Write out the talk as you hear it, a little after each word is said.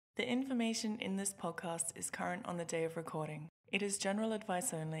The information in this podcast is current on the day of recording. It is general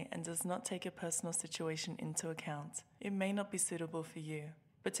advice only and does not take your personal situation into account. It may not be suitable for you.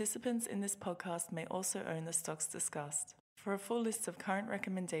 Participants in this podcast may also own the stocks discussed. For a full list of current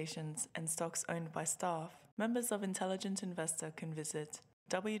recommendations and stocks owned by staff, members of Intelligent Investor can visit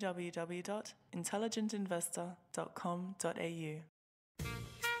www.intelligentinvestor.com.au.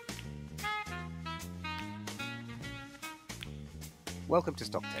 Welcome to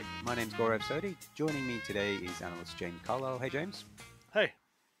Stock Take. My name's Gaurav Sodhi. Joining me today is analyst James Carlisle. Hey, James. Hey.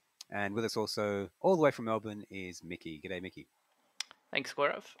 And with us also, all the way from Melbourne, is Mickey. G'day, Mickey. Thanks,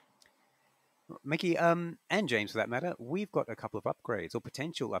 Gaurav. Mickey, and James for that matter, we've got a couple of upgrades or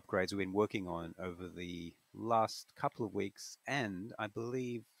potential upgrades we've been working on over the last couple of weeks, and I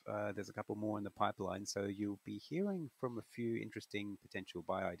believe there's a couple more in the pipeline, so you'll be hearing from a few interesting potential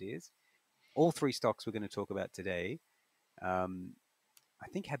buy ideas. All three stocks we're going to talk about today I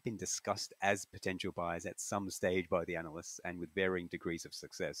think have been discussed as potential buys at some stage by the analysts and with varying degrees of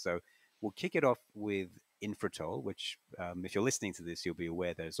success. So we'll kick it off with Infratil, which if you're listening to this, you'll be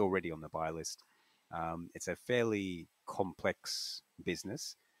aware that it's already on the buy list. It's a fairly complex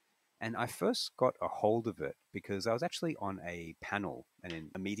business. And I first got a hold of it because I was actually on a panel,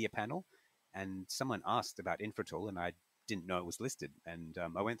 a media panel, and someone asked about Infratil and I didn't know it was listed. And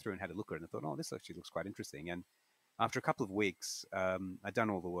I went through and had a look at it and I thought, oh, this actually looks quite interesting. And after a couple of weeks, I'd done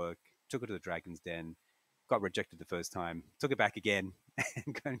all the work, took it to the Dragon's Den, got rejected the first time, took it back again,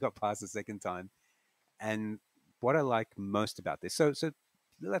 and got past the second time. And what I like most about this, so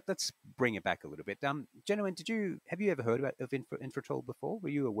let's bring it back a little bit. Gentlemen, have you ever heard of Infratil before? Were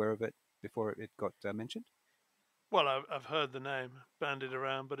you aware of it before it got mentioned? Well, I've heard the name bandied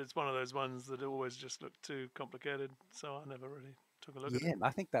around, but it's one of those ones that always just looked too complicated, so I never really took a look at it. Yeah,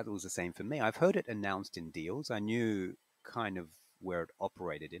 I think that was the same for me. I've heard it announced in deals. I knew kind of where it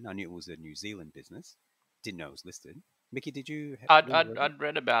operated in. I knew it was a New Zealand business. Didn't know it was listed. Mickey, did you? I'd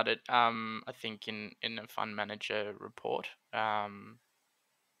read about it. I think in a fund manager report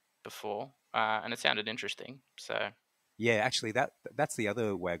before, and it sounded interesting. So yeah, actually, that's the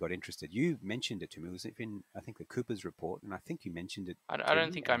other way I got interested. You mentioned it to me. It was in, I think, the Cooper's report, and I think you mentioned it. I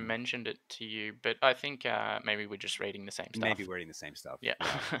don't think I mentioned it to you, but I think maybe we're just reading the same stuff. Maybe we're reading the same stuff. Yeah.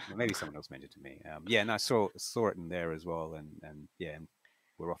 Well, maybe someone else mentioned it to me. Yeah, and I saw it in there as well, and yeah,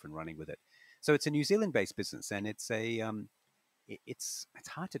 we're off and running with it. So it's a New Zealand-based business, and it's it's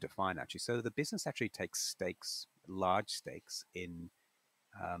hard to define actually. So the business actually takes large stakes in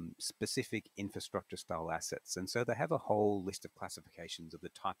specific infrastructure style assets. And so they have a whole list of classifications of the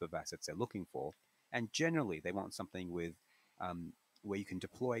type of assets they're looking for. And generally they want something with where you can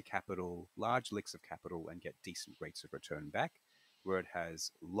deploy capital, large licks of capital, and get decent rates of return back, where it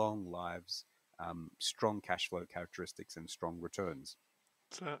has long lives, strong cash flow characteristics, and strong returns.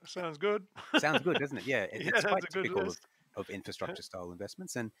 So, sounds good. Sounds good, doesn't it? Yeah, it's quite typical of infrastructure style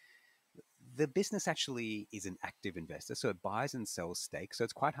investments. And the business actually is an active investor, so it buys and sells stakes. So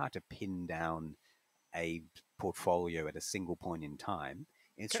it's quite hard to pin down a portfolio at a single point in time.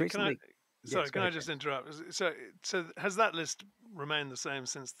 It's recently. Can I just interrupt? So has that list remained the same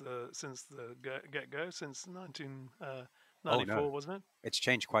since the get-go, since 1994, wasn't it? It's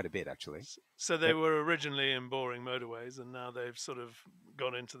changed quite a bit, actually. So they were originally in boring motorways, and now they've sort of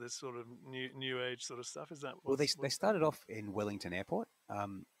gone into this sort of new age sort of stuff. Is that? Well, they started off in Wellington Airport.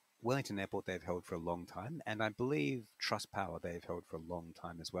 Wellington Airport they've held for a long time, and I believe Trustpower they've held for a long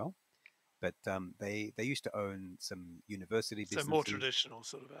time as well. But they used to own some university businesses. So more traditional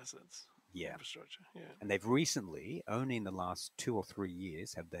sort of assets. Yeah. Infrastructure. Yeah. And they've recently, only in the last 2 or 3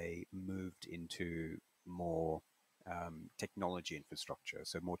 years, have they moved into more technology infrastructure.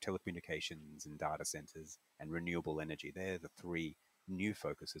 So more telecommunications and data centers and renewable energy. They're the three new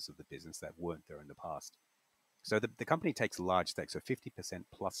focuses of the business that weren't there in the past. So the company takes large stakes, so 50%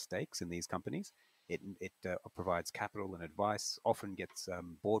 plus stakes in these companies. It provides capital and advice, often gets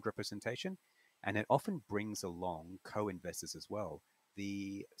board representation, and it often brings along co-investors as well.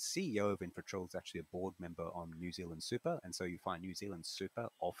 The CEO of Infratil is actually a board member on New Zealand Super, and so you find New Zealand Super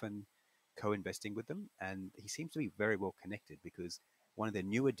often co-investing with them, and he seems to be very well connected because one of their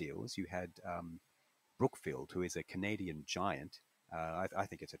newer deals, you had Brookfield, who is a Canadian giant. I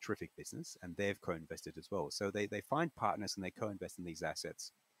think it's a terrific business, and they've co-invested as well. So they find partners and they co-invest in these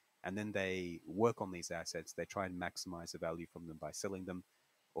assets, and then they work on these assets. They try and maximize the value from them by selling them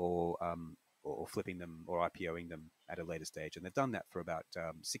or flipping them or IPOing them at a later stage. And they've done that for about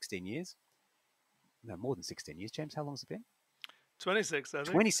 16 years. No, more than 16 years. James, how long has it been? 26, I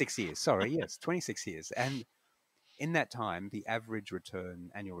think. 26 years, sorry, yes, 26 years. And in that time, the average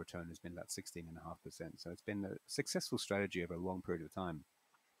annual return has been about 16.5%. So it's been a successful strategy over a long period of time.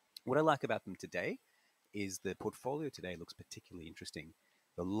 What I like about them today is the portfolio today looks particularly interesting.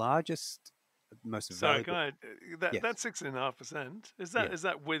 The largest, most Sorry, can valuable. I? Yes, That's 6.5%. yeah, Is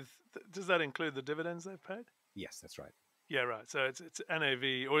that with? Does that include the dividends they've paid? yes, that's right. Yeah, right. So it's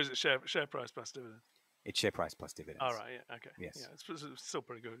NAV, or is it share price plus dividend? It's share price plus All dividends. right. Yeah. Okay. Yeah. Yes. It's still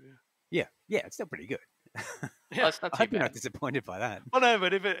pretty good. Yeah. Yeah, it's still pretty good. Oh, Yeah. it's not I too hope you're not bad. disappointed by that. Well, no,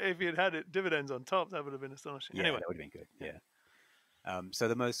 but if you'd had dividends on top, that would have been astonishing. Yeah, Anyway. that would have been good. Yeah. Yeah. So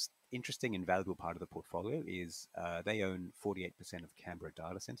the most interesting and valuable part of the portfolio is they own 48% of Canberra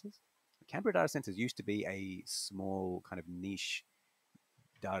data centers. Canberra data centers used to be a small kind of niche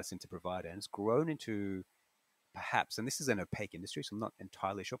data center provider, and it's grown into perhaps, and this is an opaque industry, so I'm not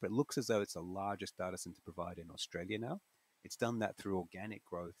entirely sure, but it looks as though it's the largest data center provider in Australia now. It's done that through organic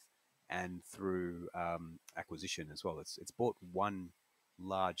growth and through acquisition as well. It's bought one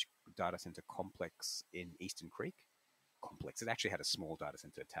large data center complex in Eastern Creek. Complex. It actually had a small data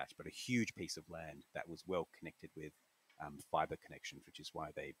center attached, but a huge piece of land that was well connected with fiber connections, which is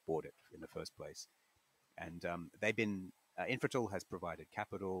why they bought it in the first place. And they've been Infratil has provided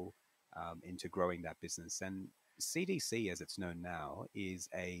capital into growing that business, and CDC, as it's known now, is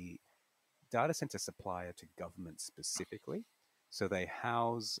a data center supplier to government specifically. So they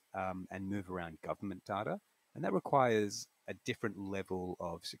house and move around government data, and that requires a different level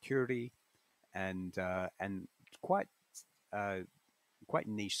of security and quite uh, quite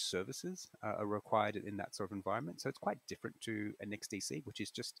niche services are required in that sort of environment. So it's quite different to an XDC, which is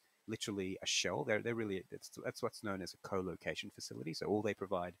just literally a shell. They're really that's what's known as a co-location facility. So all they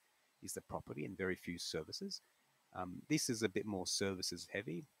provide is the property and very few services. This is a bit more services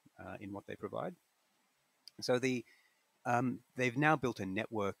heavy in what they provide. So they've now built a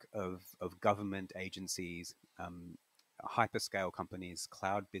network of government agencies, hyperscale companies,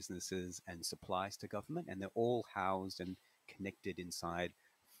 cloud businesses, and supplies to government, and they're all housed and connected inside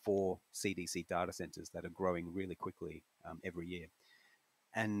 4 CDC data centers that are growing really quickly every year.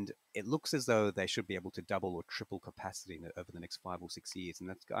 And it looks as though they should be able to double or triple capacity over the next 5 or 6 years. And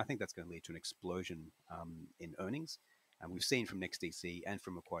I think that's going to lead to an explosion in earnings. And we've seen from NextDC and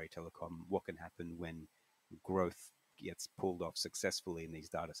from Macquarie Telecom what can happen when growth gets pulled off successfully in these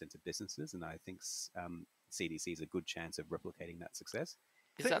data center businesses. And I think CDC is a good chance of replicating that success.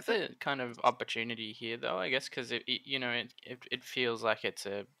 Is that the kind of opportunity here, though? I guess because it feels like it's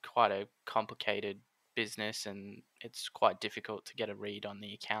quite a complicated business, and it's quite difficult to get a read on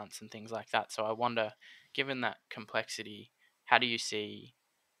the accounts and things like that. So I wonder, given that complexity, how do you see,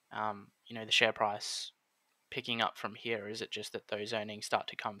 the share price picking up from here? Is it just that those earnings start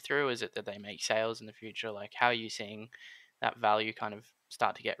to come through? Is it that they make sales in the future? Like, how are you seeing that value kind of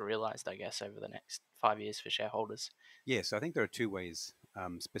start to get realized, I guess, over the next 5 years for shareholders? Yeah, so I think there are 2 ways,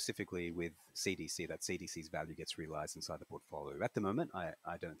 specifically with CDC, that CDC's value gets realized inside the portfolio. At the moment, I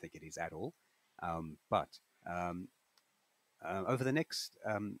don't think it is at all. But over the next,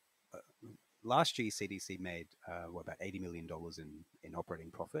 last year, CDC made about $80 million in operating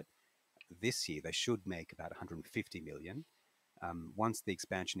profit. This year, they should make about 150 million. Once the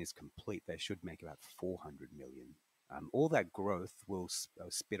expansion is complete, they should make about 400 million. All that growth will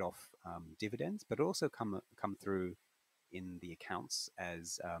spit off dividends, but also come through in the accounts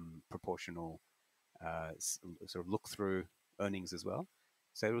as proportional sort of look-through earnings as well.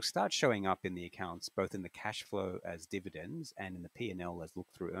 So it will start showing up in the accounts, both in the cash flow as dividends and in the P&L as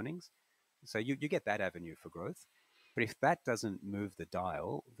look-through earnings. So you get that avenue for growth. But if that doesn't move the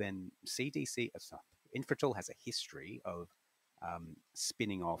dial, then Infratil has a history of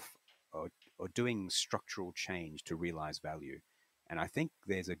spinning off or doing structural change to realize value. And I think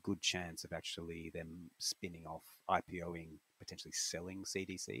there's a good chance of actually them spinning off, IPOing, potentially selling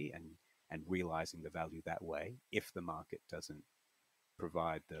CDC and realizing the value that way if the market doesn't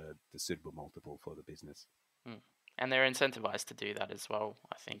provide the suitable multiple for the business. And they're incentivized to do that as well,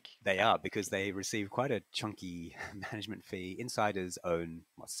 I think. They are, because they receive quite a chunky management fee. Insiders own,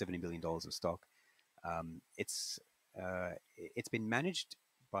 $70 million of stock. It's been managed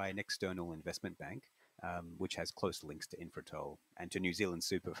by an external investment bank, which has close links to Infratil and to New Zealand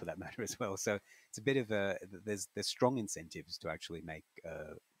Super for that matter as well. So it's a bit of there's strong incentives to actually make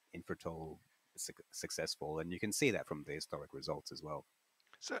Infratil successful, and you can see that from the historic results as well.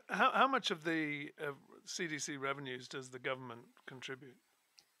 So how much of the CDC revenues does the government contribute?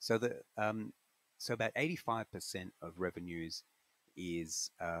 So so about 85% of revenues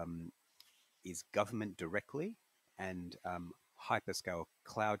is government directly and hyperscale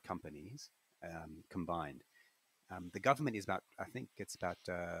cloud companies combined. The government is I think it's about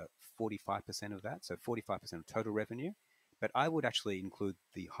 45% of that, so 45% of total revenue. But I would actually include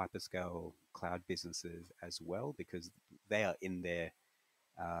the hyperscale cloud businesses as well, because they are in there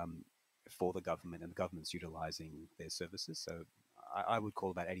for the government, and the government's utilizing their services. So I would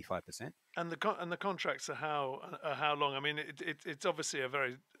call about 85%. And the contracts are how long? I mean, it's obviously a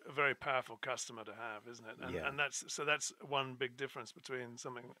very powerful customer to have, isn't it? And Yeah. and that's one big difference between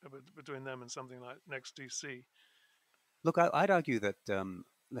them and something like NextDC. Look, I'd argue that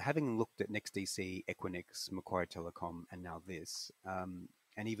having looked at NextDC, Equinix, Macquarie Telecom, and now this, and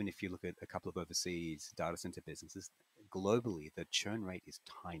even if you look at a couple of overseas data center businesses, globally, the churn rate is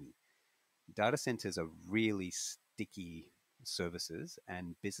tiny. Data centers are really sticky services,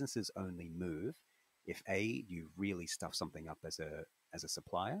 and businesses only move if A, you really stuff something up as a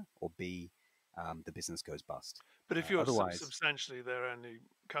supplier, or B, the business goes bust. But if you're Otherwise, substantially their only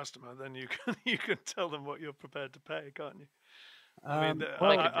customer, then you can tell them what you're prepared to pay, can't you? I mean,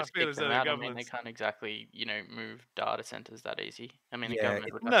 well, they could I just feel kick as them though the out. I mean, they government's can't exactly, move data centers that easy. I mean, the yeah,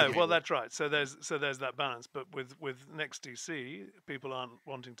 government would have no, to well, do that's right. So there's that balance. But with NextDC, people aren't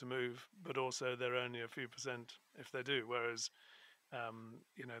wanting to move, but also they're only a few percent if they do. Whereas,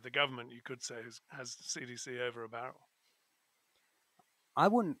 the government, you could say, has CDC over a barrel. I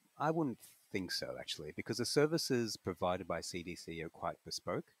wouldn't think so, actually, because the services provided by CDC are quite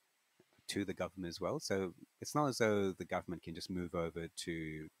bespoke to the government as well. So it's not as though the government can just move over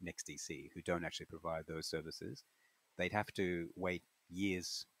to NextDC, who don't actually provide those services. They'd have to wait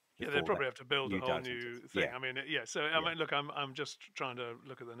years Yeah, before they'd probably that have to build a new whole data new centers. thing. Yeah, I mean, yeah. So I yeah. mean, look, I'm just trying to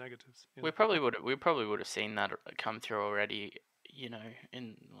look at the negatives. We probably would have seen that come through already.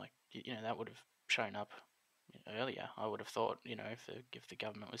 In like that would have shown up earlier. I would have thought, if the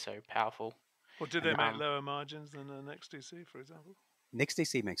government was so powerful. Well, did And they make lower margins than NextDC, for example?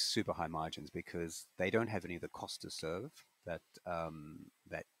 NextDC makes super high margins because they don't have any of the cost to serve that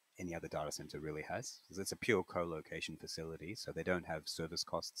that any other data center really has. It's a pure co-location facility, so they don't have service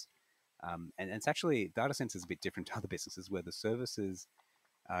costs. And it's actually, data centers a bit different to other businesses where the services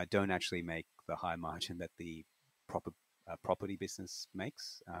don't actually make the high margin that the property business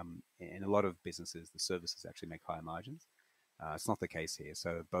makes. In a lot of businesses, the services actually make higher margins. It's not the case here.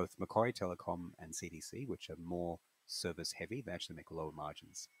 So both Macquarie Telecom and CDC, which are more service heavy, they actually make lower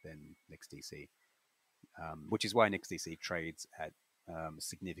margins than NextDC, which is why NextDC trades at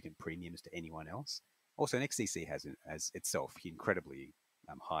significant premiums to anyone else. Also, NextDC has itself incredibly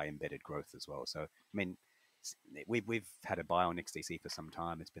high embedded growth as well. So, I mean, we've had a buy on NextDC for some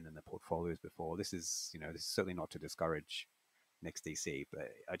time. It's been in the portfolios before. This is certainly not to discourage NextDC, but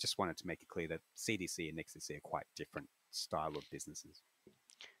I just wanted to make it clear that CDC and NextDC are quite different style of businesses.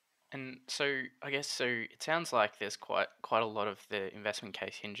 And so I guess it sounds like there's quite a lot of the investment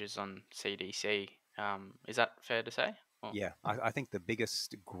case hinges on CDC. Is that fair to say? Or? Yeah, I think the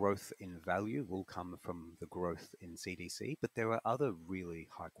biggest growth in value will come from the growth in CDC, but there are other really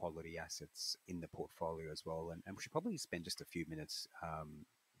high quality assets in the portfolio as well, and we should probably spend just a few minutes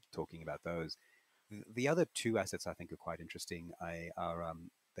talking about those. The other two assets I think are quite interesting are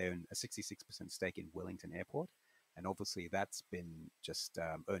they own a 66% stake in Wellington Airport, and obviously that's been just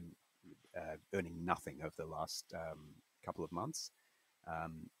earning nothing over the last couple of months,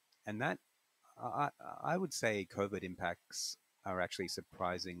 and that I would say COVID impacts are actually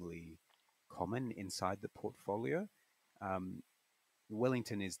surprisingly common inside the portfolio.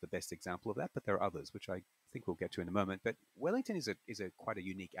 Wellington is the best example of that, but there are others, which I think we'll get to in a moment. But Wellington is a quite a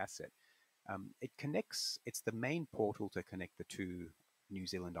unique asset. It connects. It's the main portal to connect the two New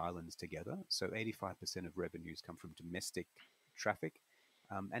Zealand islands together. So 85% of revenues come from domestic traffic,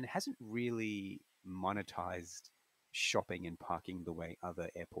 and it hasn't really monetized shopping and parking the way other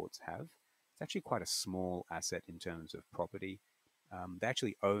airports have. It's actually quite a small asset in terms of property. They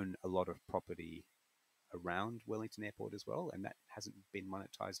actually own a lot of property around Wellington Airport as well, and that hasn't been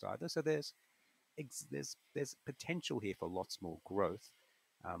monetized either. So there's potential here for lots more growth,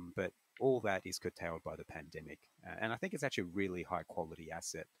 but all that is curtailed by the pandemic. And I think it's actually a really high quality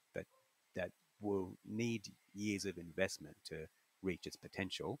asset that will need years of investment to reach its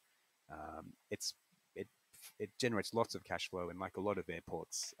potential. It generates lots of cash flow, and like a lot of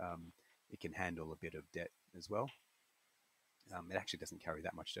airports, it can handle a bit of debt as well. It actually doesn't carry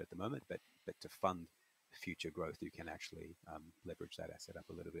that much debt at the moment, but to fund future growth, you can actually leverage that asset up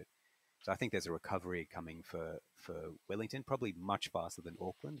a little bit. So I think there's a recovery coming for Wellington, probably much faster than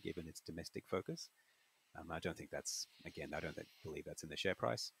Auckland, given its domestic focus. I don't believe that's in the share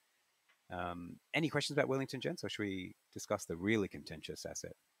price. Any questions about Wellington, gents, or should we discuss the really contentious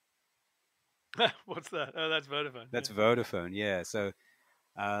asset? What's that? Oh, that's Vodafone. That's Vodafone, yeah. So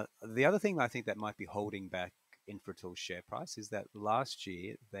the other thing I think that might be holding back Infratil's share price is that last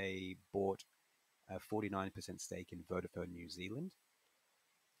year they bought a 49% stake in Vodafone New Zealand.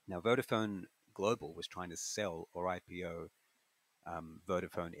 Now, Vodafone Global was trying to sell or IPO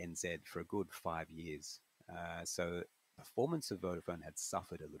Vodafone NZ for a good 5 years. So performance of Vodafone had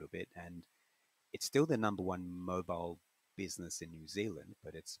suffered a little bit, and it's still the number one mobile business in New Zealand,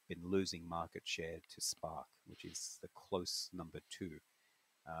 but it's been losing market share to Spark, which is the close number two.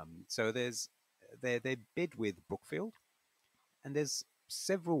 So they bid with Brookfield, and there's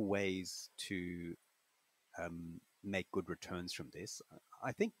several ways to make good returns from this.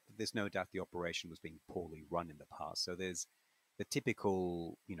 I think there's no doubt the operation was being poorly run in the past. So there's the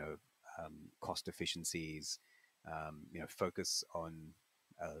typical, cost efficiencies, focus on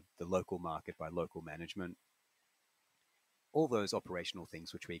the local market by local management, all those operational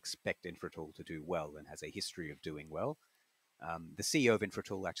things which we expect Infratil to do well and has a history of doing well. The CEO of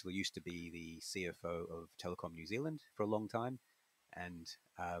Infratil actually used to be the CFO of Telecom New Zealand for a long time, and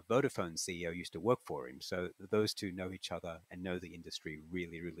Vodafone's CEO used to work for him. So those two know each other and know the industry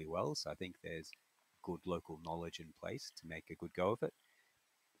really, really well. So I think there's good local knowledge in place to make a good go of it.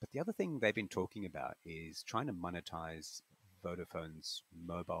 But the other thing they've been talking about is trying to monetize Vodafone's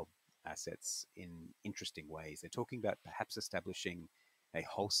mobile assets in interesting ways. They're talking about perhaps establishing a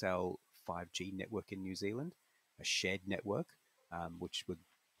wholesale 5G network in New Zealand, a shared network, which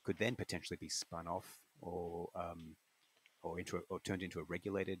could then potentially be spun off or turned into a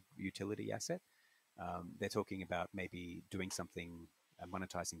regulated utility asset. They're talking about maybe doing something,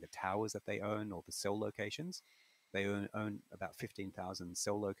 monetizing the towers that they own or the cell locations. They own about 15,000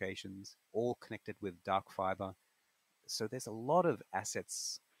 cell locations, all connected with dark fiber. So there's a lot of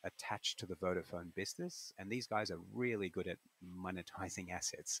assets attached to the Vodafone business, and these guys are really good at monetizing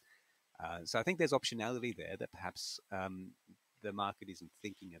assets. So I think there's optionality there that perhaps the market isn't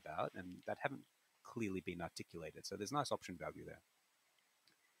thinking about and that haven't clearly been articulated. So there's nice option value there.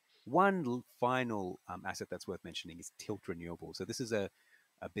 One final asset that's worth mentioning is Tilt Renewable. So this is a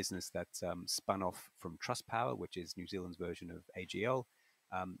business that's spun off from Trustpower, which is New Zealand's version of AGL.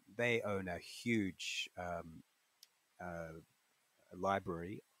 They own a huge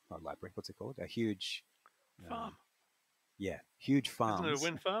what's it called? A huge farm. Yeah, huge farms. Isn't it a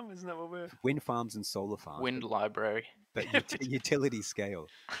wind farm? Isn't that what we're... Wind farms and solar farms. Wind library. But utility scale.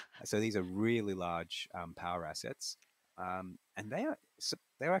 So these are really large power assets. And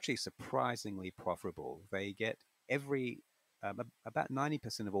they're actually surprisingly profitable. They get about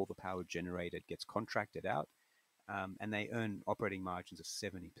 90% of all the power generated gets contracted out, and they earn operating margins of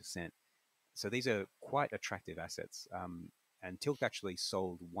 70%. So these are quite attractive assets. And Tilt actually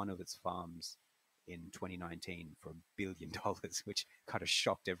sold one of its farms in 2019 for $1 billion, which kind of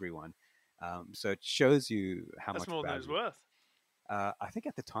shocked everyone. So it shows you how much more than it's worth. I think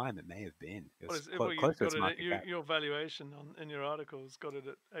at the time it may have been. It was close to its market cap. Your valuation in your article's got it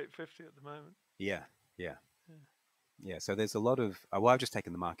at 850 at the moment. Yeah. So there's a lot of. Well, I've just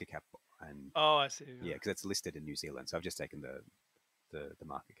taken the market cap and. Oh, I see. Yeah, because it's listed in New Zealand, so I've just taken the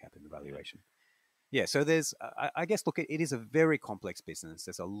market cap and the valuation. Yeah. So there's. I guess look, it is a very complex business.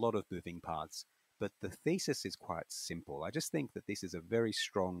 There's a lot of moving parts, but the thesis is quite simple. I just think that this is a very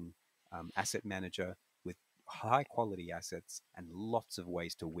strong asset manager with high quality assets and lots of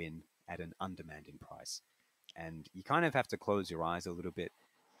ways to win at an undemanding price. And you kind of have to close your eyes a little bit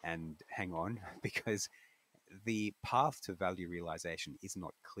and hang on, because the path to value realization is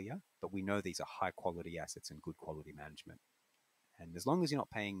not clear, but we know these are high quality assets and good quality management. And as long as you're not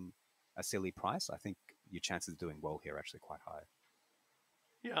paying a silly price, I think your chances of doing well here are actually quite high.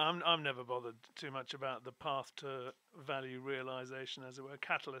 Yeah, I'm never bothered too much about the path to value realization, as it were.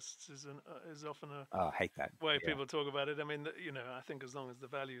 Catalysts is often I hate that way people talk about it. I mean, I think as long as the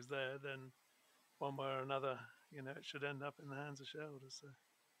value is there, then one way or another, it should end up in the hands of shareholders. So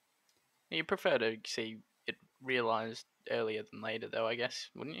you prefer to see it realized earlier than later, though, I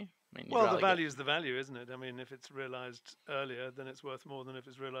guess, wouldn't you? I mean, well, the value is the value, isn't it? I mean, if it's realized earlier, then it's worth more than if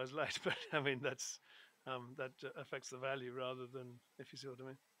it's realized late. But I mean, that's that affects the value rather than, if you see what I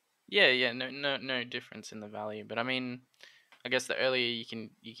mean. Yeah, no difference in the value. But I mean, I guess the earlier you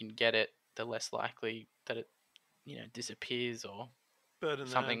can get it, the less likely that it, disappears or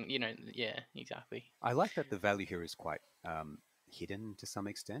something. Yeah, exactly. I like that the value here is quite hidden to some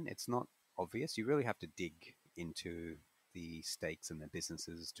extent. It's not obvious. You really have to dig into the stakes and the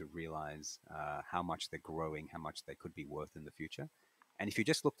businesses to realize how much they're growing, how much they could be worth in the future. And if you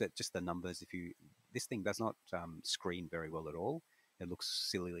just looked at just the numbers, this thing does not screen very well at all. It looks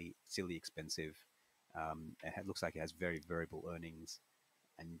silly expensive. It looks like it has very variable earnings,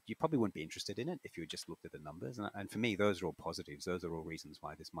 and you probably wouldn't be interested in it if you just looked at the numbers. And for me, those are all positives. Those are all reasons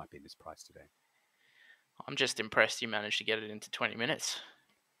why this might be mispriced today. I'm just impressed you managed to get it into 20 minutes.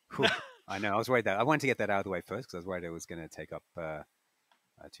 I know. I was worried I wanted to get that out of the way first because I was worried it was going to take up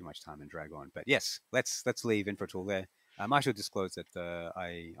too much time and drag on. But yes, let's leave Infratil there. I should disclose that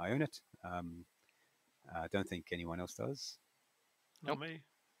I own it. I don't think anyone else does. Not Nope. me.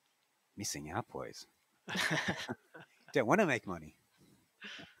 Missing out, boys. Don't want to make money.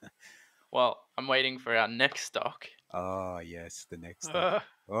 Well, I'm waiting for our next stock. Oh, yes, the next step.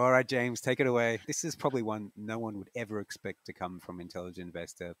 All right, James, take it away. This is probably one no one would ever expect to come from Intelligent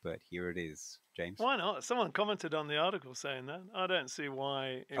Investor, but here it is, James. Why not? Someone commented on the article saying that. I don't see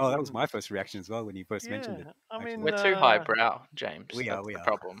why. Oh, that was my first reaction as well when you first mentioned it. I mean, We're too highbrow, James. We That's are. the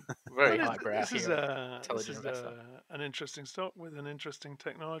problem. Very well, highbrow this is here. Intelligent Investor. an interesting stock with an interesting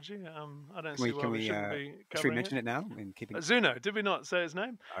technology. I don't Can see we, why can we we, shouldn't be should we covering mention it. it now? In keeping... Zoono. Did we not say his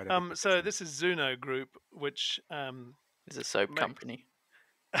name? I don't think So so. this is Zoono Group, which Is a soap company.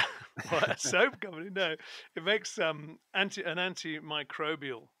 what, a soap company? No, it makes an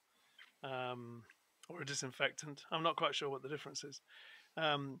antimicrobial or a disinfectant. I'm not quite sure what the difference is,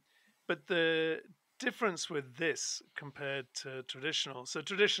 but the difference with this compared to traditional. So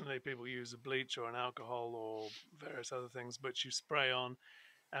traditionally, people use a bleach or an alcohol or various other things, which you spray on,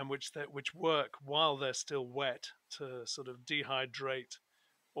 and which work while they're still wet to sort of dehydrate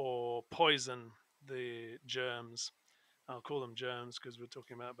or poison the germs. I'll call them germs because we're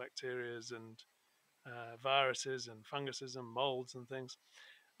talking about bacteria and viruses and funguses and molds and things.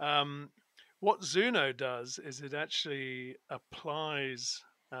 What Zoono does is it actually applies,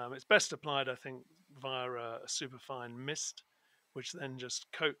 it's best applied, I think, via a superfine mist, which then just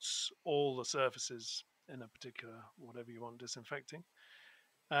coats all the surfaces in a particular, whatever you want disinfecting.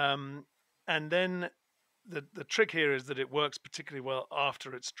 And then the trick here is that it works particularly well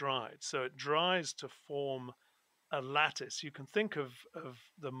after it's dried. So it dries to form a lattice. You can think of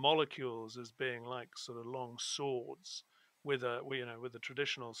the molecules as being like sort of long swords with a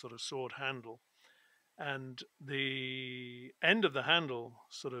traditional sort of sword handle, and the end of the handle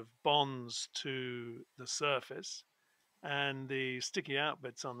sort of bonds to the surface, and the sticky out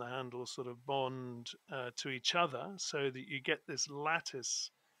bits on the handle sort of bond to each other, so that you get this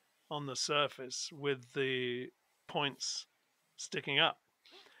lattice on the surface with the points sticking up.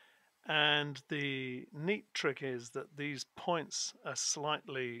 And the neat trick is that these points are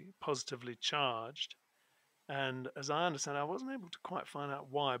slightly positively charged. And as I understand, I wasn't able to quite find out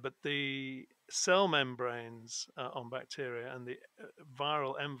why, but the cell membranes on bacteria and the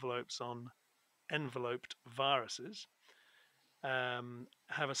viral envelopes on enveloped viruses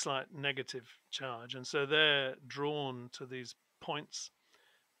have a slight negative charge. And so they're drawn to these points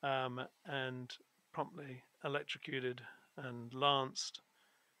and promptly electrocuted and lanced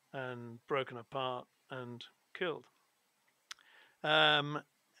and broken apart and killed. And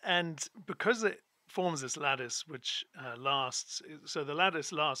because it forms this lattice, which lasts, so the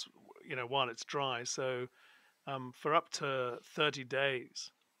lattice lasts, while it's dry. So for up to 30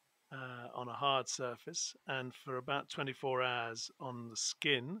 days on a hard surface, and for about 24 hours on the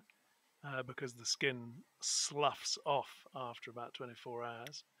skin, because the skin sloughs off after about 24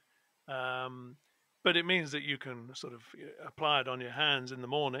 hours. But it means that you can sort of apply it on your hands in the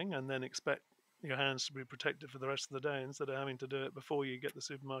morning and then expect your hands to be protected for the rest of the day, instead of having to do it before you get the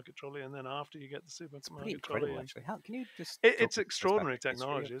supermarket trolley and then after you get the supermarket trolley. It's pretty incredible, actually. How can you just? It's extraordinary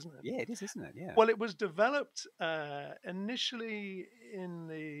technology, isn't it? Yeah, it is, isn't it? Yeah. Well, it was developed initially in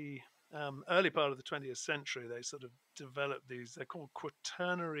the early part of the 20th century. They sort of developed these. They're called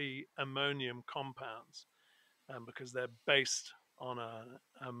quaternary ammonium compounds because they're based on an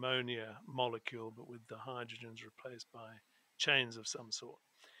ammonia molecule, but with the hydrogens replaced by chains of some sort.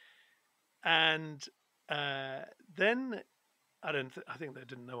 And then I think they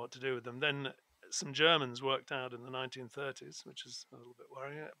didn't know what to do with them. Then some Germans worked out in the 1930s, which is a little bit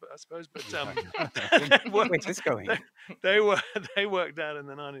worrying, I suppose. But where's this going? They worked out in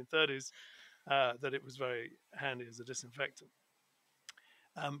the 1930s that it was very handy as a disinfectant.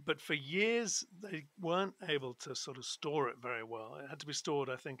 But for years, they weren't able to sort of store it very well. It had to be stored,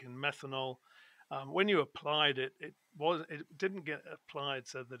 I think, in methanol. When you applied it, it didn't get applied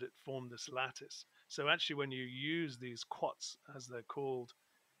so that it formed this lattice. So actually, when you use these quats, as they're called,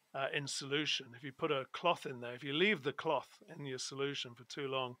 in solution, if you put a cloth in there, if you leave the cloth in your solution for too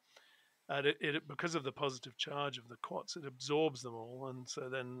long, because of the positive charge of the quats, it absorbs them all, and so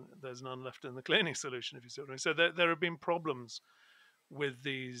then there's none left in the cleaning solution, if you see what I mean. So there have been problems with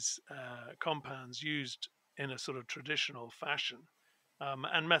these compounds used in a sort of traditional fashion.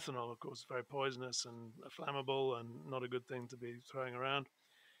 And methanol, of course, is very poisonous and flammable and not a good thing to be throwing around.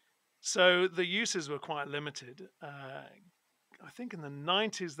 So the uses were quite limited. I think in the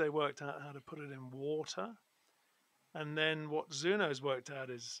 90s they worked out how to put it in water. And then what Zoono's worked out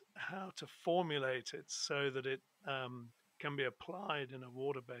is how to formulate it so that it can be applied in a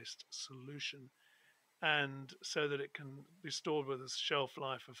water-based solution. and so that it can be stored with a shelf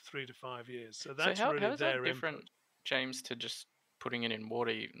life of 3 to 5 years. So So that's how really is that their different, input. James, to just putting it in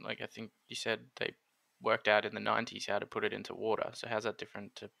water? Like I think you said they worked out in the 90s how to put it into water. So how's that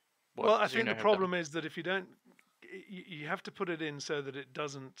different to what Well, I think the Zoono have done? problem is that if you don't, you have to put it in so that it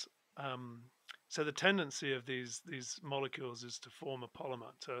doesn't. So the tendency of these molecules is to form a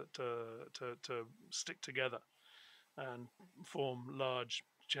polymer, to stick together and form large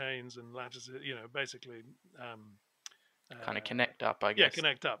chains and lattices. Basically. Kind of Uh, connect up, I yeah, guess.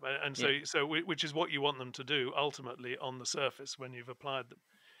 connect up, and Yeah. which is what you want them to do ultimately on the surface when you've applied them,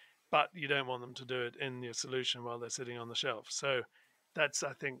 but you don't want them to do it in your solution while they're sitting on the shelf. So that's,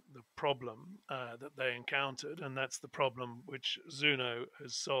 I think, the problem that they encountered, and that's the problem which Zoono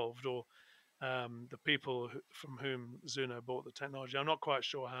has solved, or the people from whom Zoono bought the technology. I'm not quite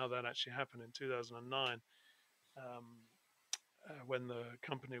sure how that actually happened in 2009. When the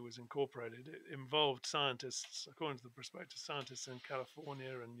company was incorporated, it involved scientists, according to the prospectus, scientists in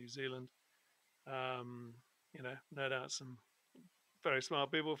California and New Zealand. No doubt some very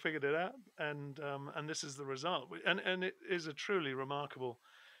smart people figured it out, and this is the result. And it is a truly remarkable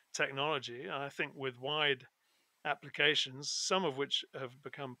technology. I think with wide applications, some of which have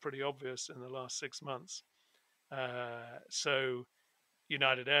become pretty obvious in the last 6 months. So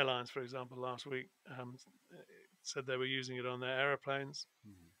United Airlines, for example, last week said they were using it on their aeroplanes.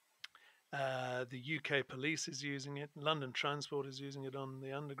 The UK police is using it. London Transport is using it on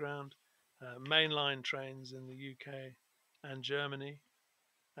the underground. Mainline trains in the UK and Germany.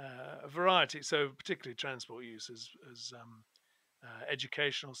 A variety, so particularly transport use as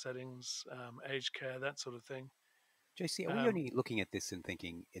educational settings, aged care, that sort of thing. JC, are we only looking at this and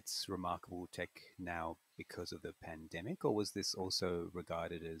thinking it's remarkable tech now because of the pandemic, or was this also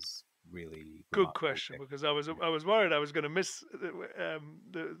regarded as really Good remarkable question, tech? because I was worried I was going to miss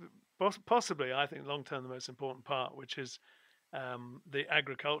possibly, I think, long term the most important part, which is the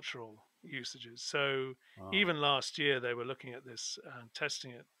agricultural usages. So even last year they were looking at this and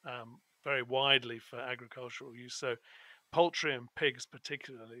testing it very widely for agricultural use. So poultry and pigs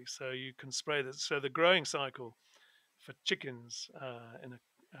particularly. So you can spray that. So the growing cycle for chickens in a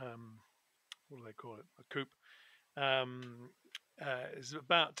what do they call it? A coop. Um, is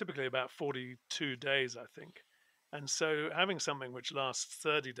typically about 42 days, I think. And so having something which lasts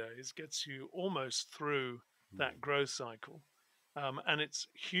 30 days gets you almost through that growth cycle. And it's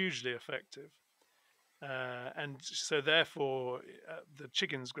hugely effective. And so therefore, the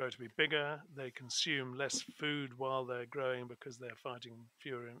chickens grow to be bigger. They consume less food while they're growing because they're fighting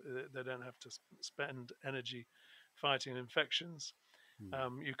fewer. They don't have to spend energy fighting infections.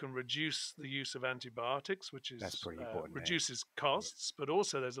 You can reduce the use of antibiotics, which That's is pretty important. reduces costs, but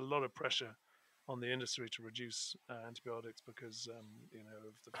also there's a lot of pressure on the industry to reduce antibiotics because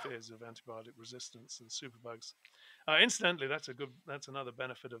of the fears of antibiotic resistance and superbugs. Incidentally, that's another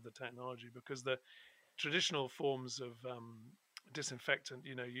benefit of the technology, because the traditional forms of disinfectant,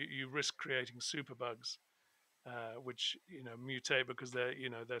 you risk creating superbugs, which mutate because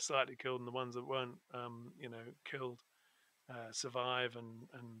they're slightly killed, and the ones that weren't killed survive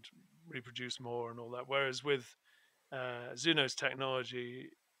and reproduce more and all that. Whereas with Zoono's technology,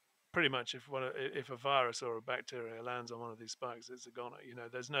 pretty much if a virus or a bacteria lands on one of these spikes, it's a goner.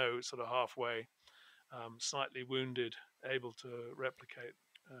 There's no sort of halfway, slightly wounded, able to replicate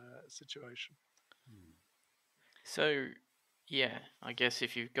situation. So, yeah, I guess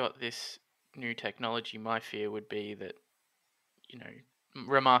if you've got this new technology, my fear would be that,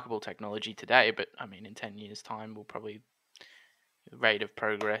 remarkable technology today, but I mean, in 10 years' time, the rate of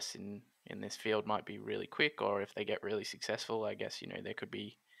progress in this field might be really quick, or if they get really successful, I guess, there could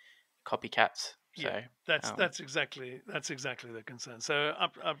be copycats. So Yeah, that's exactly the concern. So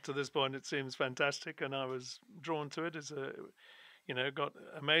up to this point, it seems fantastic, and I was drawn to it as got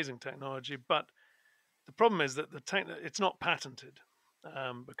amazing technology. But the problem is that it's not patented,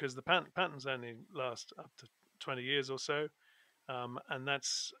 because the patents only last up to 20 years or so, and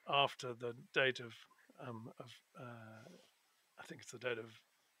that's after the date of I think it's the date of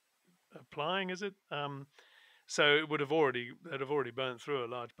applying, is it? So they'd have already burnt through a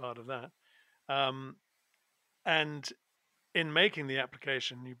large part of that. And in making the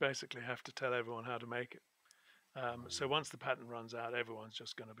application, you basically have to tell everyone how to make it. So once the patent runs out, everyone's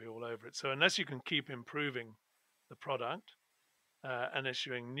just going to be all over it. So unless you can keep improving the product and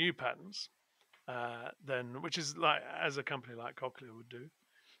issuing new patents, then, which is like as a company like Cochlear would do,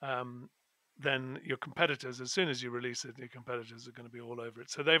 then your competitors, as soon as you release it, your competitors are going to be all over it.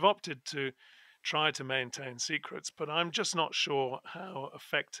 So they've opted to try to maintain secrets, but I'm just not sure how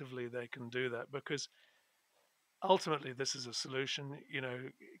effectively they can do that, because ultimately this is a solution.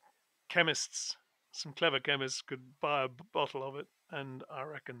 Chemists some clever chemists could buy a bottle of it, and I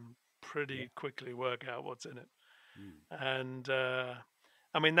reckon pretty quickly work out what's in it. And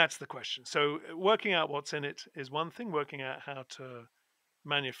I mean, that's the question. So working out what's in it is one thing. Working out how to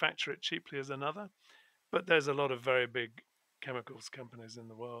manufacture it cheaply is another. But there's a lot of very big chemicals companies in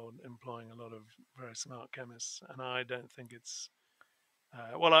the world employing a lot of very smart chemists, and I don't think it's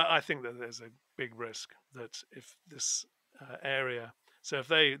I think that there's a big risk that if this area, so if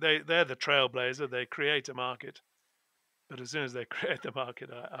they're the trailblazer, they create a market, but as soon as they create the market,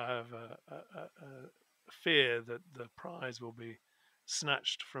 I have a fear that the prize will be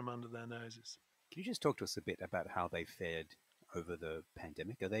snatched from under their noses. Can you just talk to us a bit about how they fared over the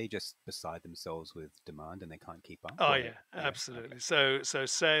pandemic? Are they just beside themselves with demand and they can't keep up? Oh yeah, absolutely. Okay. So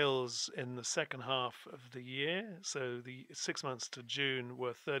sales in the second half of the year, so the 6 months to June,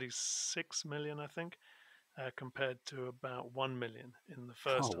 were 36 million, I think, compared to about 1 million in the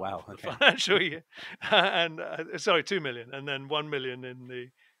first half of the financial year, and 2 million, and then 1 million in the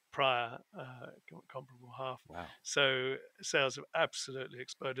prior comparable half. Wow. So sales have absolutely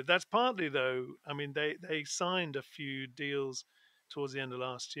exploded. That's partly, though, I mean, they signed a few deals towards the end of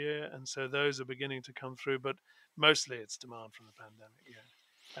last year, and so those are beginning to come through, but mostly it's demand from the pandemic,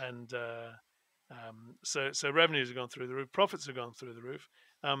 and so revenues have gone through the roof, profits have gone through the roof,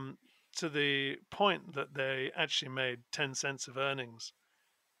 to the point that they actually made 10 cents of earnings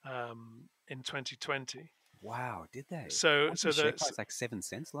in 2020. Wow, did they? So the share price like 7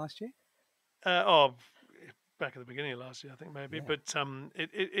 cents last year? Back at the beginning of last year, I think maybe. Yeah. But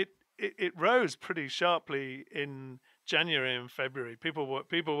it rose pretty sharply in January and February. People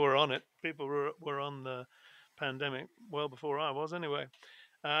were on it. People were on the pandemic well before I was, anyway.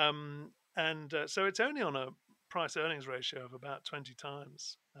 So it's only on a price earnings ratio of about 20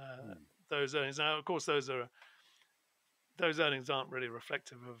 times those earnings. Now, of course, those earnings aren't really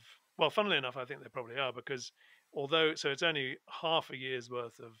reflective of. Well, funnily enough, I think they probably are, because so it's only half a year's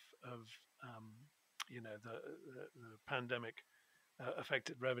worth of the pandemic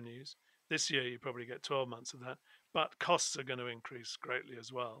affected revenues. This year, you probably get 12 months of that, but costs are going to increase greatly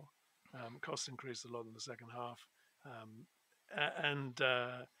as well. Costs increased a lot in the second half,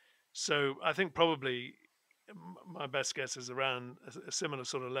 so I think probably my best guess is around a similar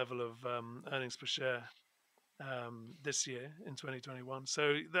sort of level of earnings per share this year in 2021.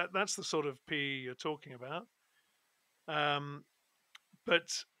 So that's the sort of PE you're talking about.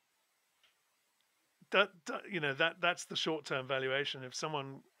 But that's the short-term valuation. If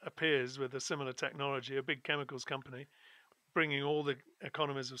someone appears with a similar technology, a big chemicals company, bringing all the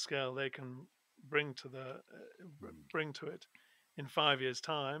economies of scale they can bring to it in 5 years'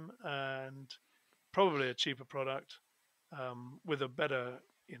 time, and probably a cheaper product with a better,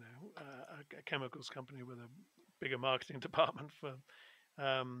 a chemicals company with a bigger marketing department for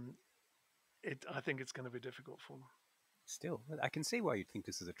it, I think it's going to be difficult for them. Still, I can see why you'd think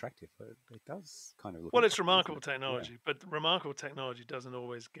this is attractive, but it does kind of look. Well, it's remarkable technology, but remarkable technology doesn't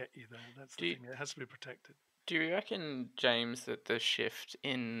always get you there. That's the thing; it has to be protected. Do you reckon, James, that the shift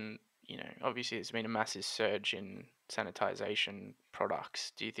in, obviously there's been a massive surge in sanitization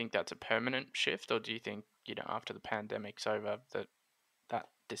products. Do you think that's a permanent shift, or do you think, after the pandemic's over, that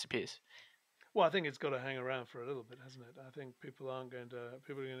disappears? Well, I think it's got to hang around for a little bit, hasn't it? I think people are going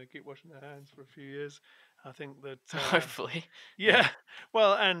to keep washing their hands for a few years. I think that hopefully, yeah.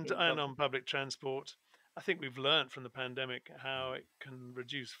 Well, and on public transport, I think we've learned from the pandemic how it can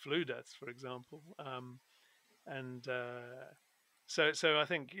reduce flu deaths, for example. So I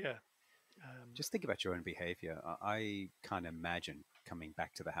think, yeah. Just think about your own behavior. I can't imagine coming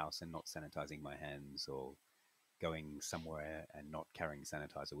back to the house and not sanitizing my hands, or going somewhere and not carrying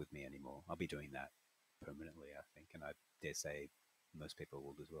sanitizer with me anymore. I'll be doing that permanently, I think, and I dare say most people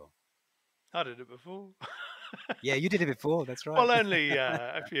will as well. I did it before. Yeah, you did it before. That's right. Well, only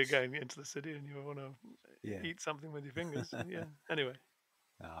if you're going into the city and you want to eat something with your fingers. Yeah. Anyway.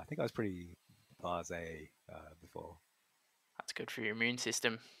 I think I was pretty blasé before. That's good for your immune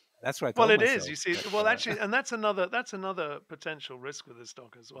system. That's right. Well, it is. You see, well, actually, and that's another potential risk with this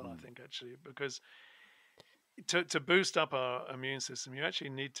stock as well. I think, actually, because to boost up our immune system, you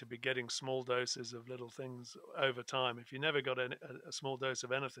actually need to be getting small doses of little things over time. If you never got a small dose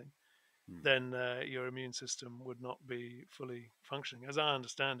of anything, then your immune system would not be fully functioning, as I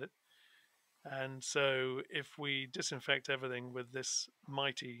understand it. And so if we disinfect everything with this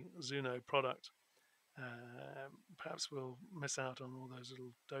mighty Zoono product, perhaps we'll miss out on all those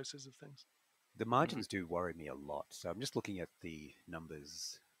little doses of things. The margins do worry me a lot. So I'm just looking at the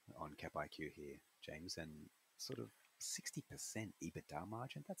numbers on CapIQ here, James, and sort of 60% EBITDA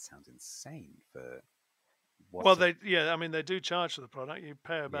margin. That sounds insane for Well, what's it? I mean, they do charge for the product. You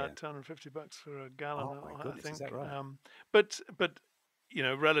pay Yeah. about $250 for a gallon, Oh my I goodness, think. is that right? But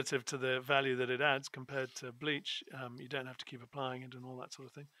relative to the value that it adds compared to bleach, you don't have to keep applying it and all that sort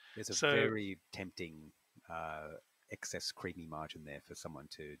of thing. There's a So very tempting excess creamy margin there for someone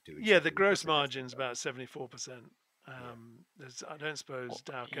to do yeah, the exactly what you're gross suggesting, margin's though. about 74%. Yeah. I don't suppose Well,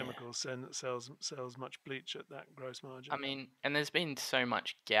 Dow yeah. Chemicals sells much bleach at that gross margin. I mean, and there's been so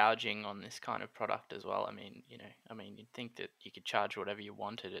much gouging on this kind of product as well. I mean, you'd think that you could charge whatever you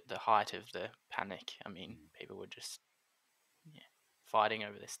wanted at the height of the panic. I mean, Mm. people were just fighting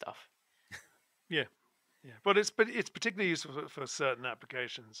over this stuff. Yeah, yeah, but it's particularly useful for certain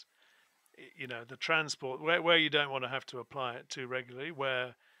applications. The transport where you don't want to have to apply it too regularly,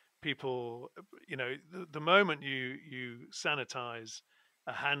 where people, the moment you sanitize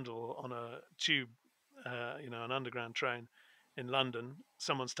a handle on a tube, an underground train in London,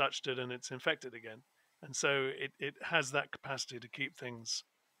 someone's touched it and it's infected again, and so it has that capacity to keep things,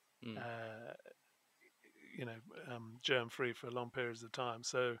 Mm. uh, germ free for long periods of time.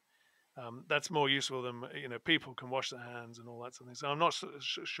 So that's more useful than people can wash their hands and all that sort of thing. So I'm not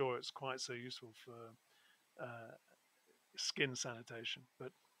sure it's quite so useful for skin sanitation.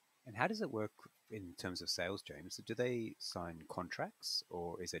 But And how does it work in terms of sales, James? Do they sign contracts,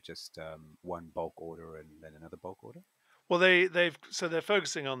 or is it just one bulk order and then another bulk order? well, they're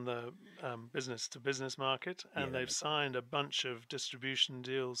focusing on the business to business market, Yeah, and that they've makes sense. signed a bunch of distribution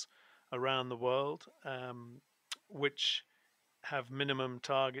deals around the world, which have minimum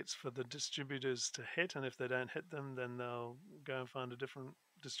targets for the distributors to hit, and if they don't hit them, then they'll go and find a different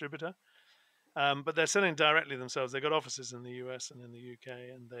distributor. But they're selling directly themselves. They've got offices in the US and in the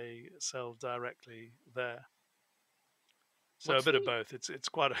UK, and they sell directly there. So a What's bit of the both. It's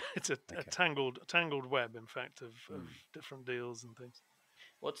quite a it's a Okay. tangled web, in fact, of Mm. different deals and things.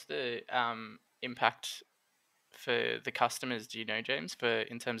 what's the impact for the customers? Do you know, James, for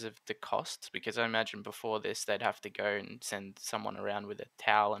in terms of the costs? Because I imagine before this they'd have to go and send someone around with a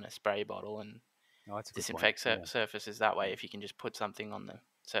towel and a spray bottle and Oh, that's a good point. disinfect Yeah. surfaces that way. Mm. If you can just put something on the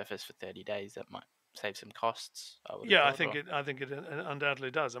surface for 30 days, that might save some costs, I would have Yeah, thought. Or I think it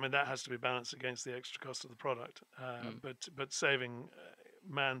undoubtedly does. I mean, that has to be balanced against the extra cost of the product. mm, But saving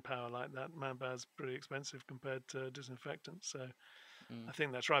manpower like that, manpower is pretty expensive compared to disinfectant. So I mm.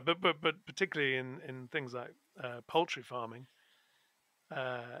 think that's right. But particularly in things like poultry farming,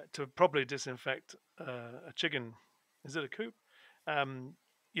 to properly disinfect a chicken, is it a coop? Um,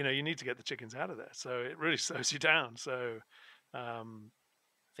 you need to get the chickens out of there. So it really slows you down. So um,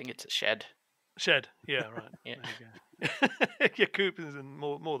 I think it's a shed. shed, yeah, right. Yeah. There you go. Your coop is in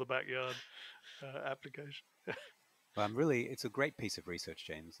more the backyard application. Well, it's a great piece of research,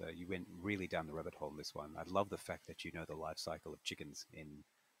 James. You went really down the rabbit hole in this one. I love the fact that you know the life cycle of chickens in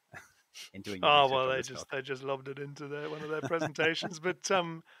in doing your Oh research well, on this stock. they just lobbed it into one of their presentations. But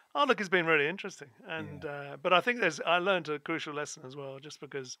oh look, it's been really interesting. And Yeah. but I think I learned a crucial lesson as well, just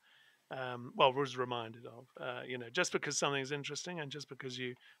because was reminded of, just because something's interesting and just because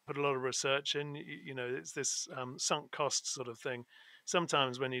you put a lot of research in, it's this sunk cost sort of thing.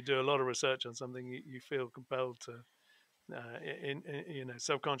 Sometimes when you do a lot of research on something, you feel compelled to,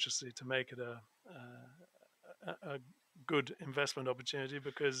 subconsciously to make it a good investment opportunity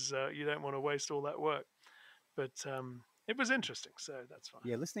because you don't want to waste all that work. But it was interesting, so that's fine.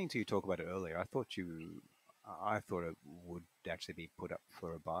 Yeah, listening to you talk about it earlier, I thought it would actually be put up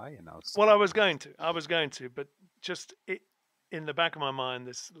for a buy, and I was Well, surprised. I was going to, but just in the back of my mind,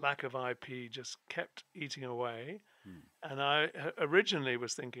 this lack of IP just kept eating away. Hmm. And I originally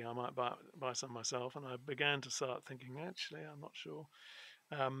was thinking I might buy some myself, and I began to start thinking, actually, I'm not sure.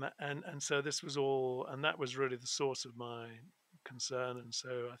 And so this was all, and that was really the source of my concern. And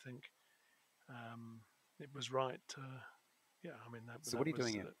so I think it was right. Yeah, I mean So, what are you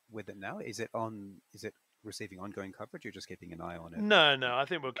was. doing with it now? Is it receiving ongoing coverage? You're just keeping an eye on it No, I in think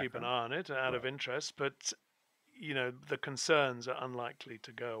the we'll keep an background? eye on it out of Right. interest, but the concerns are unlikely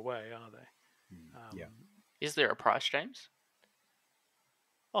to go away, are they? Hmm. Yeah. Is there a price, James?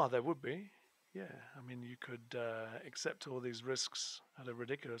 Oh, there would be. Yeah, I mean, you could accept all these risks at a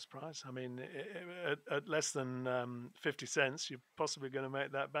ridiculous price. I mean, at less than 50 cents, you're possibly going to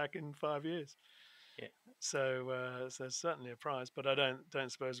make that back in 5 years. Yeah. So there's certainly a price, but I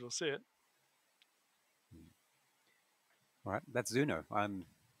don't suppose we'll see it. Hmm. All right. That's Zoono. I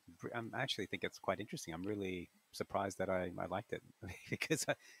actually think it's quite interesting. I'm really surprised that I liked it because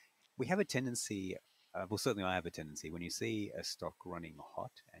we have a tendency, well, certainly I have a tendency, when you see a stock running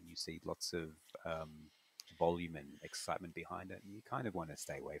hot and you see lots of volume and excitement behind it, you kind of want to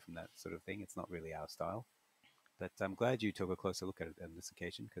stay away from that sort of thing. It's not really our style. But I'm glad you took a closer look at it on this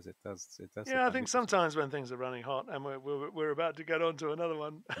occasion because it does look Yeah, I kind of think interesting. sometimes when things are running hot, and we're about to get on to another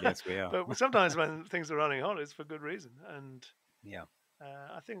one. Yes, we are. But sometimes when things are running hot, it's for good reason, and Yeah.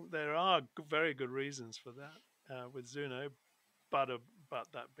 I think there are very good reasons for that with Zoono, but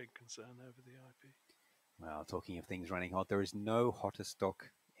that big concern over the IP. Well, talking of things running hot, there is no hotter stock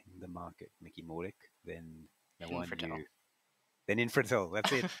in the market, Mickey Mordick, than the one Infratil. than Infratil.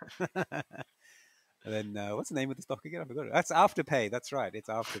 That's it. And then what's the name of the stock again? I forgot it. That's Afterpay. That's right. It's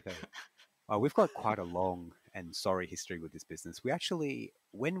Afterpay. We've got quite a long and sorry history with this business. We actually,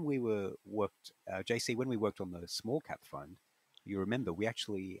 when we JC, when we worked on the small cap fund, you remember we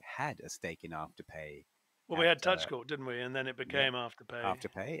actually had a stake in Afterpay. Well, we had TouchCourt, didn't we? And then it became Afterpay.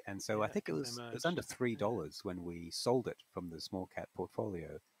 Afterpay, and so I think it was under $3 when we sold it from the small cap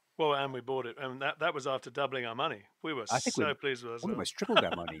portfolio. Well, and we bought it, and that was after doubling our money. We were so pleased with ourselves. We almost tripled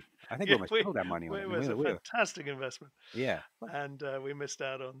our money. I think we almost tripled our money on it. It was a fantastic investment. Yeah. And we missed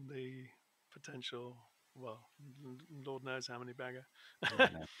out on the potential, well, Lord knows how many bagger.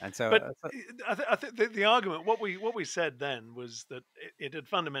 And so, but I think the argument, what we said then was that it had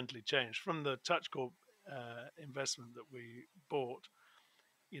fundamentally changed from the TouchCourt investment that we bought.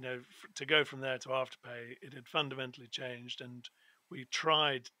 To go from there to Afterpay, it had fundamentally changed, and we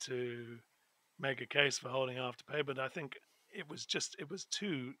tried to make a case for holding Afterpay, but I think it was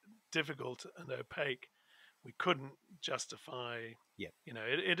too difficult and opaque. We couldn't justify. Yeah.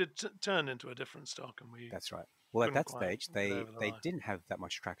 It had turned into a different stock, and we. That's right. Well, at that stage, they didn't have that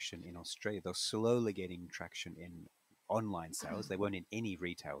much traction in Australia. They're slowly getting traction in online sales. They weren't in any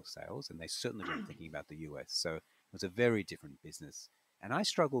retail sales, and they certainly weren't thinking about the US. So it was a very different business. And I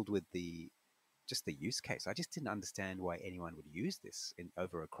struggled with the use case. I just didn't understand why anyone would use this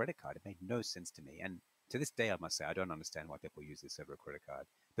over a credit card. It made no sense to me. And to this day, I must say, I don't understand why people use this over a credit card.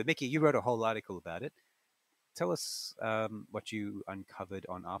 But Mickey, you wrote a whole article about it. Tell us what you uncovered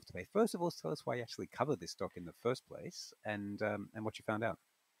on Afterpay. First of all, tell us why you actually covered this stock in the first place and what you found out.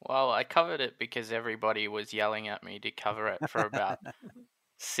 Well, I covered it because everybody was yelling at me to cover it for about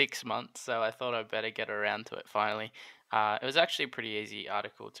 6 months, so I thought I'd better get around to it finally. It was actually a pretty easy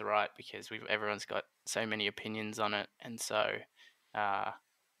article to write because everyone's got so many opinions on it, and so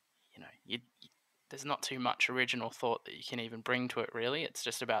there's not too much original thought that you can even bring to it. Really, it's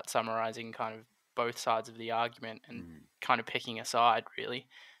just about summarizing kind of both sides of the argument and kind of picking a side. Really,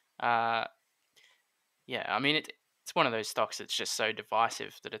 I mean it's one of those stocks that's just so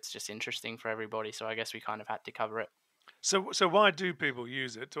divisive that it's just interesting for everybody. So I guess we kind of had to cover it. So why do people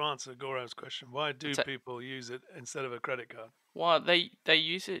use it? To answer Gaurav's question, why do people use it instead of a credit card? Well, they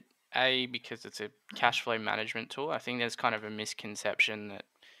use it because it's a cash flow management tool. I think there's kind of a misconception that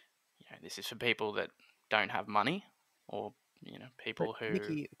this is for people that don't have money, or people who.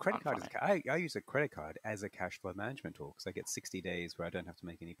 Mickey, credit card I use a credit card as a cash flow management tool because I get 60 days where I don't have to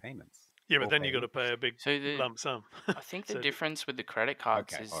make any payments. Yeah, but then you got to pay a big lump sum. I think the difference with the credit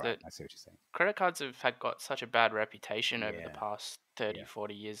cards is that I see what you're saying. Credit cards have got such a bad reputation over the past 30,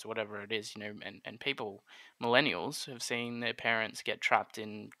 40 years, whatever it is, and people, millennials, have seen their parents get trapped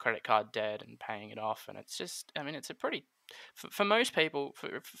in credit card debt and paying it off. And it's just, it's a pretty, for most people,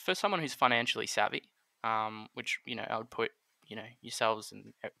 for someone who's financially savvy, which, I would put, yourselves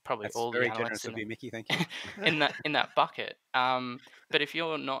and probably That's all very the generous analysts of you, Mickey. Thank you. in that bucket. But if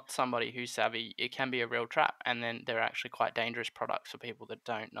you're not somebody who's savvy, it can be a real trap, and then they're actually quite dangerous products for people that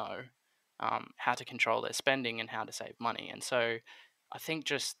don't know how to control their spending and how to save money. And so I think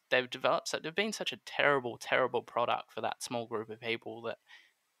just they've been such a terrible, terrible product for that small group of people that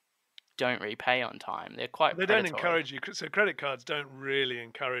don't repay on time. They're quite predatory. Don't encourage you. So credit cards don't really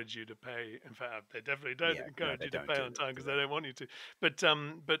encourage you to pay. In fact, they definitely don't encourage you to pay on time because they don't want you to. But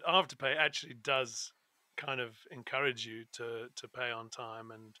Afterpay actually does kind of encourage you to pay on time.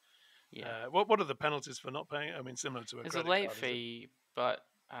 And what are the penalties for not paying? I mean, similar to a credit card. There's a late fee, but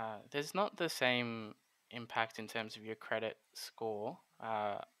there's not the same impact in terms of your credit score.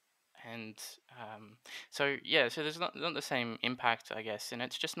 So there's not the same impact, I guess, and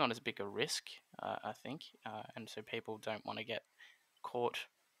it's just not as big a risk, I think, and so people don't want to get caught,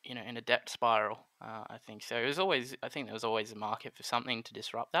 in a debt spiral. I think so. I think there was always a market for something to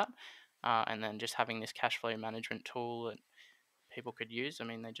disrupt that, and then just having this cash flow management tool that people could use. I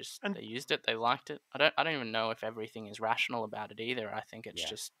mean, they used it, they liked it. I don't even know if everything is rational about it either. I think it's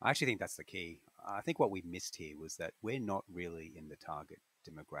just. I actually think that's the key. I think what we missed here was that we're not really in the target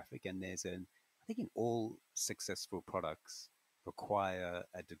demographic, and I think in all successful products require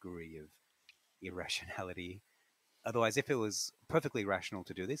a degree of irrationality. Otherwise, if it was perfectly rational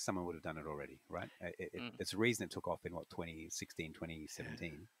to do this, someone would have done it already, right? There's a reason it took off in 2016,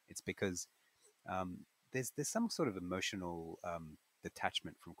 2017. It's because there's some sort of emotional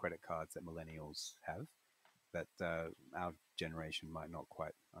detachment from credit cards that millennials have that our generation might not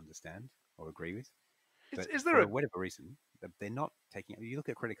quite understand or agree with. But Is there for a whatever reason, they're not taking. You look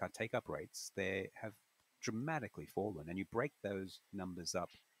at credit card take-up rates; they have dramatically fallen, and you break those numbers up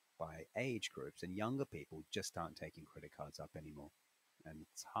by age groups, and younger people just aren't taking credit cards up anymore, and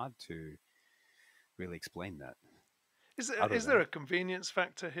it's hard to really explain that. Other is there than a convenience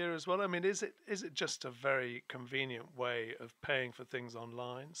factor here as well? I mean, is it just a very convenient way of paying for things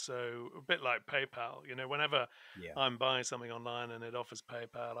online? So a bit like PayPal, you know, whenever yeah, I'm buying something online and it offers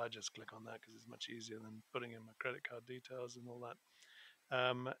PayPal, I just click on that because it's much easier than putting in my credit card details and all that.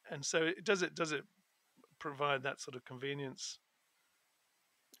 And so does it provide that sort of convenience?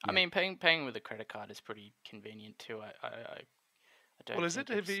 I yeah, mean, paying with a credit card is pretty convenient too. I Well, don't is it?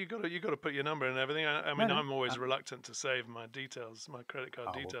 think If it's. you got to put your number and everything? I no, mean, no. I'm always reluctant to save my details, my credit card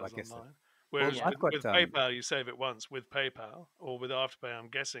Oh, well, I details guess that. online. Well, Whereas Yeah. I've got with PayPal, you save it once with PayPal, or with Afterpay. I'm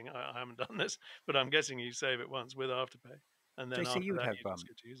guessing I haven't done this, but I'm guessing you save it once with Afterpay, and then JC, after that you just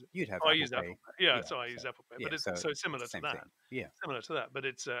get to use it. you'd have Oh, I Apple use Pay. Apple Pay. Yeah, Yeah, so I so use Apple Pay, yeah, but so it's it's similar the to same that. thing. Yeah, Similar to that, but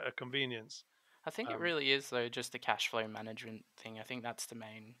it's a convenience. I think it Um, really is though, just the cash flow management thing. I think that's the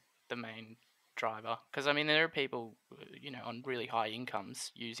main driver. Because I mean, there are people, on really high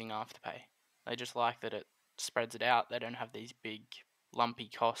incomes using Afterpay. They just like that it spreads it out. They don't have these big lumpy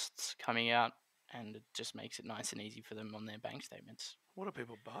costs coming out, and it just makes it nice and easy for them on their bank statements. what are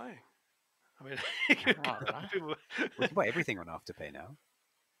people buying? I mean, I don't know. people, we can buy everything on Afterpay now.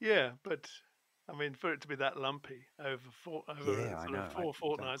 yeah, but I mean, for it to be that lumpy over Yeah, I sort of know. I four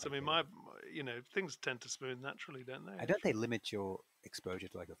don't fortnights, I quite mean, get it. things tend to smooth naturally, don't they? And don't they limit your exposure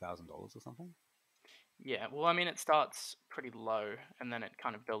to like $1,000 or something? Yeah, well, I mean, it starts pretty low and then it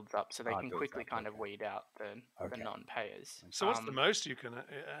kind of builds up, so they Oh, it can builds quickly up. kind of Okay. weed out the Okay. non-payers. So what's the most you can?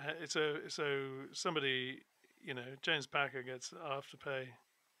 So somebody, James Packer gets Afterpay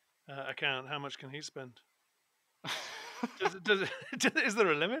account. How much can he spend? Is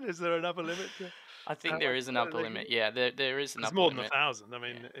there a limit? Is there an upper limit to I how think there much is an upper they can limit. get? Yeah, there is an It's upper more than limit. 1,000. I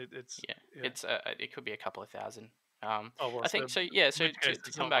Yeah, mean, it's yeah. yeah. It could be a couple of thousand. Oh well, I so think so. in Yeah. So which case to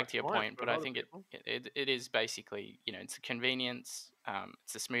it's come not back much to your point point, for but a I lot of think people. it is basically it's a convenience.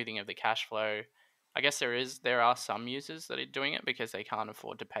 It's the smoothing of the cash flow. I guess there are some users that are doing it because they can't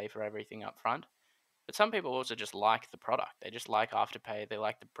afford to pay for everything up front. But some people also just like the product. They just like Afterpay. They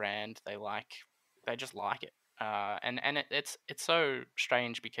like the brand. They just like it. It's so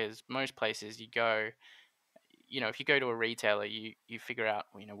strange because most places you go, if you go to a retailer, you figure out,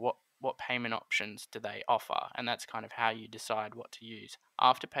 what payment options do they offer, and that's kind of how you decide what to use.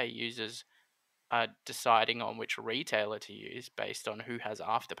 Afterpay users are deciding on which retailer to use based on who has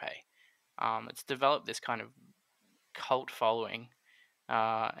Afterpay. It's developed this kind of cult following,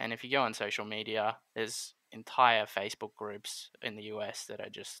 and if you go on social media, there's entire Facebook groups in the US that are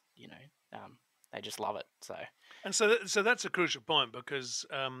just, they just love it. So And so that's a crucial point because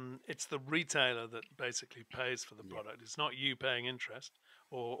it's the retailer that basically pays for the Yeah. product. It's not you paying interest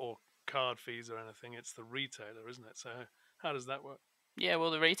or card fees or anything. It's the retailer, isn't it? So how does that work? yeah,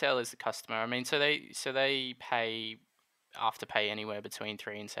 well, the retailer is the customer. I mean, so they pay Afterpay anywhere between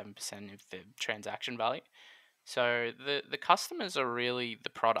 3 and 7% of the transaction value. So the customers are really the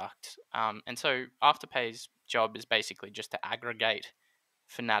product, and so Afterpay's job is basically just to aggregate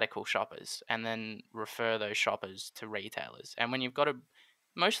fanatical shoppers and then refer those shoppers to retailers. And when you've got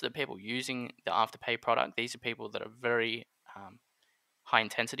most of the people using the Afterpay product, these are people that are very high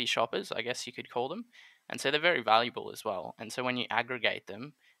intensity shoppers, I guess you could call them. And so they're very valuable as well. And so when you aggregate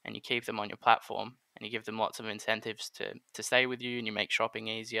them and you keep them on your platform and you give them lots of incentives to stay with you and you make shopping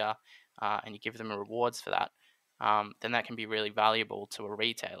easier, and you give them rewards for that, then that can be really valuable to a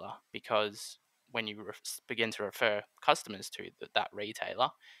retailer, because when you begin to refer customers to that retailer,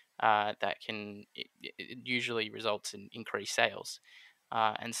 it usually results in increased sales.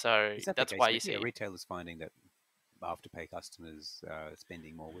 And so Is that the that's case, why you Mickey? Are see. retailers finding that Afterpay customers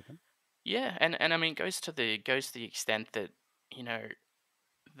spending more with them? Yeah, and I mean, goes to the extent that, you know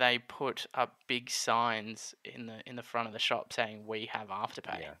they put up big signs in the front of the shop saying we have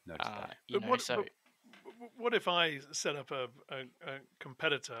Afterpay. Yeah, noticed that. But what So but what if I set up a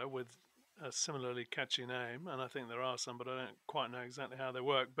competitor with a similarly catchy name, and I think there are some, but I don't quite know exactly how they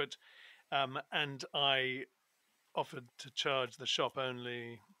work. But and I offered to charge the shop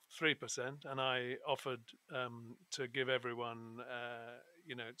only 3%, and I offered to give everyone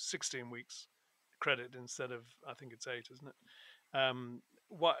 16 weeks credit instead of, I think it's 8, isn't it?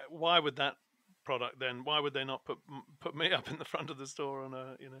 Why would that product then? Why would they not put me up in the front of the store on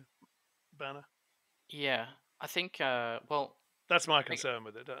a banner? yeah, I think well, That's my concern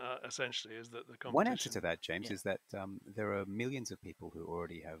with it. Essentially, is that the competition. One answer to that, James, Yeah. is that there are millions of people who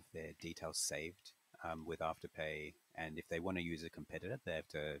already have their details saved with Afterpay, and if they want to use a competitor, they have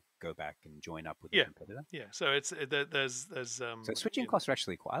to go back and join up with the competitor. Yeah, so there's So switching costs are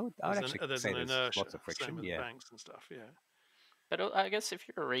actually quite. I would actually there's say an there's inertia, lots of friction. same with Yeah, banks and stuff. Yeah, But I guess if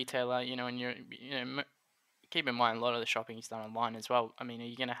you're a retailer, and keep in mind a lot of the shopping is done online as well. I mean, are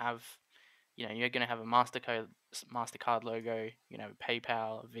you going to have, you're going to have a Mastercard logo,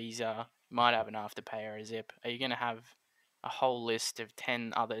 PayPal, Visa. You might have an Afterpay or a Zip. Are you going to have a whole list of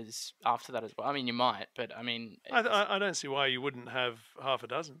 10 others after that as well? I mean, you might, but I mean, I don't see why you wouldn't have half a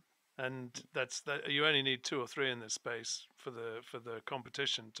dozen. And that's that. You only need 2 or 3 in this space for the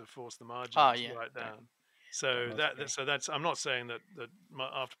competition to force the margins right down. So that's I'm not saying that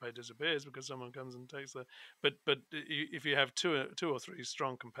Afterpay disappears because someone comes and takes the. But if you have two or three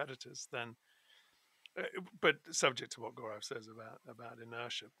strong competitors, then. But subject to what Gaurav says about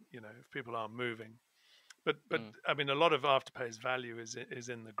inertia, if people aren't moving. But I mean, a lot of Afterpay's value is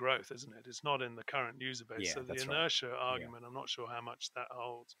in the growth, isn't it? It's not in the current user base. Yeah, So the that's inertia right. argument, I'm not sure how much that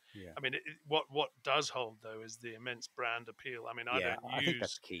holds. Yeah. I mean, what does hold though is the immense brand appeal. I mean, I think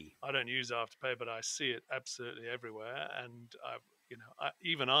that's key. I don't use Afterpay, but I see it absolutely everywhere, and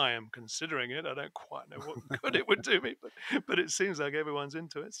even I am considering it. I don't quite know what good it would do me, but it seems like everyone's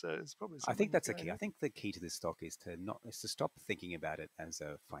into it, so it's probably. I think that's a key. I think the key to this stock is to stop thinking about it as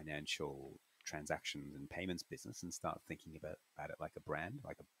a financial transactions and payments business and start thinking about it like a brand,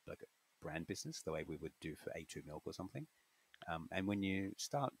 like a brand business, the way we would do for A2 Milk or something. And when you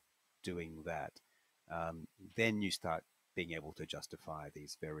start doing that, then you start being able to justify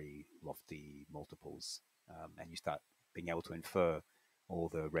these very lofty multiples, and you start being able to infer all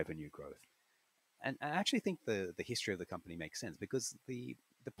the revenue growth. And I actually think the history of the company makes sense because the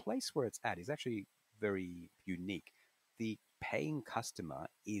place where it's at is actually very unique. The paying customer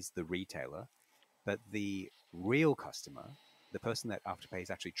is the retailer, but the real customer, the person that Afterpay is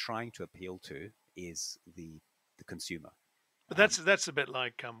actually trying to appeal to, is the consumer. But that's a bit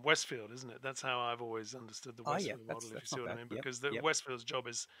like Westfield, isn't it? That's how I've always understood the Westfield model, if you see what I mean. Because Westfield's job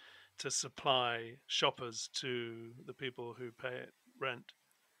is to supply shoppers to the people who pay it rent.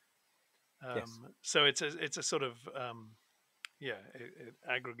 So it's a sort of it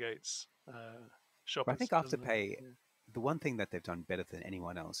aggregates shoppers. But I think Afterpay, the one thing that they've done better than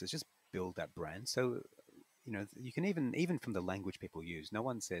anyone else is just build that brand. So you can even from the language people use, no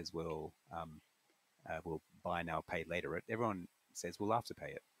one says we'll buy now, pay later. Everyone says we'll Afterpay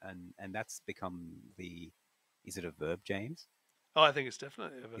it, and that's become the. Is it a verb, James? Oh, I think it's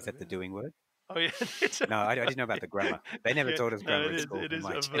definitely a verb. Is that the doing word? Oh yeah. No, I didn't know about the grammar. They never taught us grammar in school. It is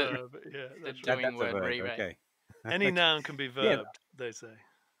a verb. Yeah, the doing word rebate. Okay. Any noun can be verbed, they say.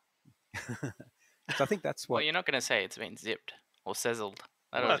 So I think that's what. Well, you're not going to say it's been zipped or sizzled.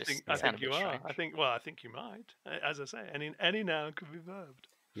 I think you are. I think you might. As I say, any noun could be verbed.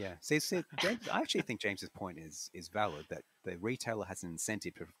 Yeah. See, James, I actually think James's point is valid, that the retailer has an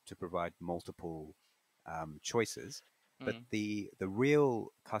incentive to provide multiple choices, but the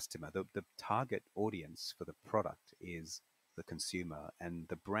real customer, the target audience for the product is the consumer, and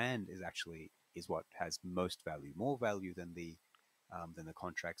the brand is what has most value, more value than the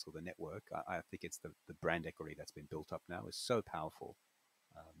contracts or the network. I think it's the brand equity that's been built up now is so powerful,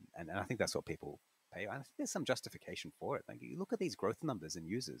 and I think that's what people pay. I think there's some justification for it. Like, you look at these growth numbers and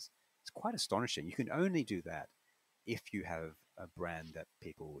users; it's quite astonishing. You can only do that if you have a brand that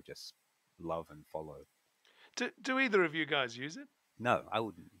people just love and follow. Do either of you guys use it? No, I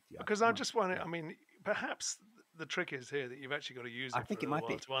wouldn't. Because I just want to. I mean, perhaps the trick is here that you've actually got to use it for a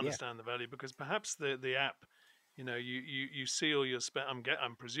while to understand the value. Because perhaps the app, you see all your spend.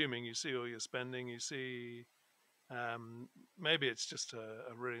 I'm presuming you see all your spending. You see, maybe it's just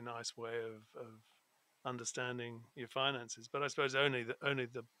a really nice way of understanding your finances. But I suppose only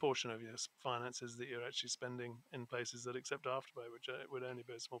the portion of your finances that you're actually spending in places that accept Afterpay, which would only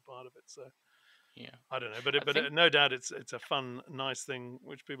be a small part of it. So. Yeah, I don't know, but no doubt it's a fun, nice thing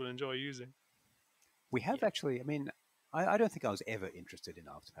which people enjoy using. We have actually. I mean, I don't think I was ever interested in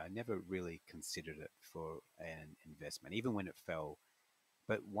Afterpay. I never really considered it for an investment, even when it fell.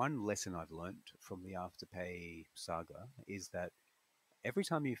 But one lesson I've learned from the Afterpay saga is that every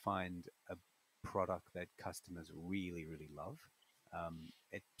time you find a product that customers really, really love,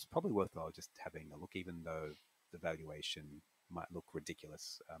 it's probably worthwhile just having a look, even though the valuation might look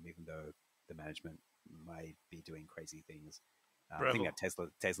ridiculous, even though the management may be doing crazy things. I think that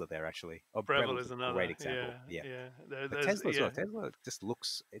Tesla there actually. Oh, Breville is another great example. Yeah. But Tesla as well. Tesla just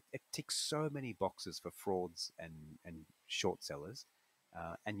looks. It ticks so many boxes for frauds and short sellers,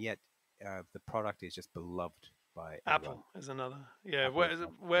 and yet the product is just beloved by anyone. Apple is another. Yeah, Apple is one,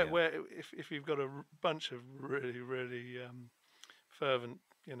 where yeah. where if you've got a bunch of really fervent,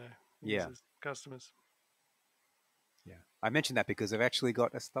 Yeah, users, customers. yeah. I mentioned that because I've actually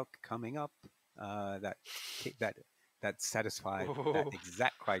got a stock coming up that that satisfied that Oh,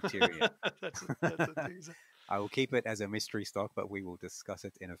 exact criteria. that's a teaser. I will keep it as a mystery stock, but we will discuss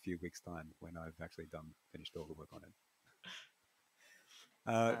it in a few weeks' time when I've actually finished all the work on it.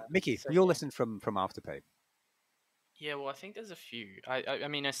 Mickey, So your yeah. lesson from Afterpay. Yeah, well, I think there's a few. I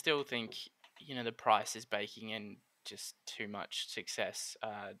mean, I still think the price is baking in just too much success.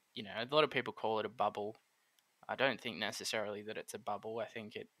 A lot of people call it a bubble. I don't think necessarily that it's a bubble. I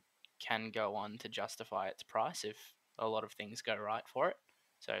think it can go on to justify its price if a lot of things go right for it.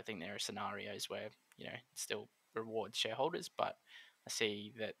 So I think there are scenarios where it still rewards shareholders, but I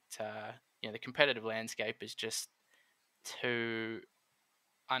see that the competitive landscape is just too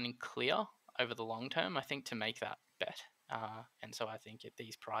unclear over the long term, I think, to make that bet. And so I think at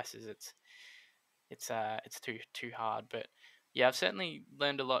these prices, it's too hard. But yeah, I've certainly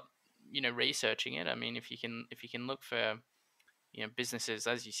learned a lot, researching it. I mean, if you can look for businesses,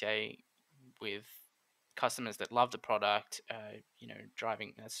 as you say, with customers that love the product,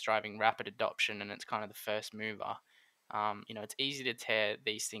 driving rapid adoption, and it's kind of the first mover. It's easy to tear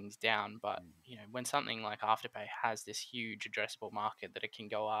these things down, but when something like Afterpay has this huge addressable market that it can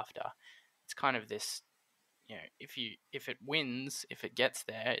go after, it's kind of this. If it wins, if it gets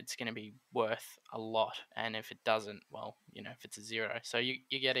there, it's going to be worth a lot, and if it doesn't, well, if it's a zero, so you're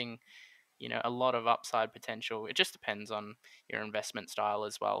getting a lot of upside potential. It just depends on your investment style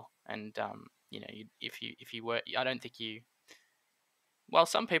as well, and if you were, I don't think you. Well,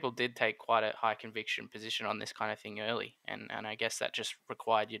 some people did take quite a high conviction position on this kind of thing early, and I guess that just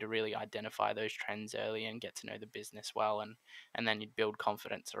required you to really identify those trends early and get to know the business well, and then you'd build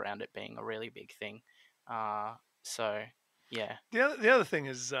confidence around it being a really big thing. So yeah, The other thing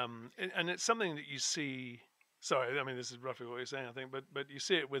is, and it's something that you see. Sorry, I mean this is roughly what you're saying, I think, but you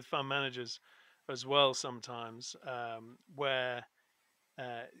see it with fund managers as well sometimes, uh, where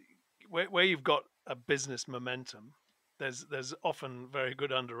you've got a business momentum. There's often very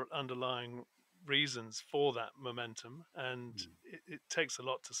good underlying reasons for that momentum, and Mm, it takes a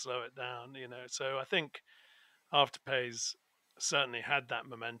lot to slow it down. So I think Afterpay's certainly had that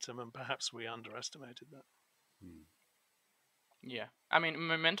momentum, and perhaps we underestimated that. mm, yeah. I mean,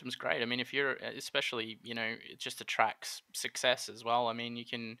 momentum's great. I mean, if you're, especially, it just attracts success as well. I mean, you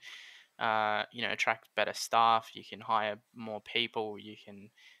can attract better staff. You can hire more people. You can,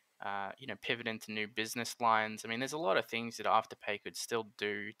 pivot into new business lines. I mean, there's a lot of things that Afterpay could still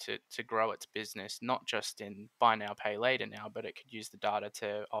do to grow its business, not just in buy now, pay later now, but it could use the data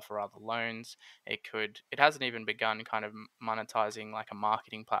to offer other loans. It hasn't even begun kind of monetizing like a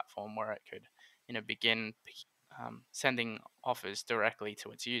marketing platform where it could, begin sending offers directly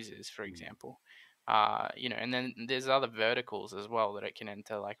to its users, for mm. example. And then there's other verticals as well that it can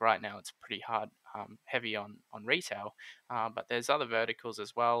enter. Like right now, it's pretty hard, heavy on retail, but there's other verticals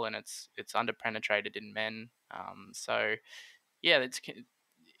as well, and it's underpenetrated in men. So yeah,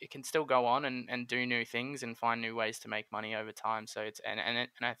 it can still go on and do new things and find new ways to make money over time. So and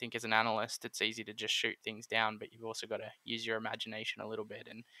I think as an analyst, it's easy to just shoot things down, but you've also got to use your imagination a little bit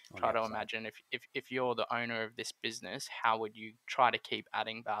and Oh try yeah, to so imagine if you're the owner of this business, how would you try to keep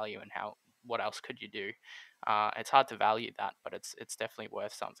adding value, and what else could you do? It's hard to value that, but it's definitely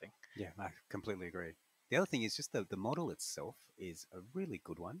worth something. yeah, I completely agree. The other thing is just the model itself is a really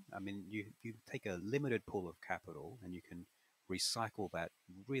good one. I mean, you take a limited pool of capital and you can recycle that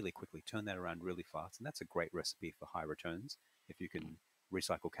really quickly, turn that around really fast, and that's a great recipe for high returns if you can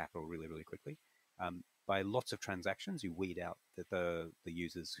recycle capital really, really quickly. By lots of transactions, you weed out the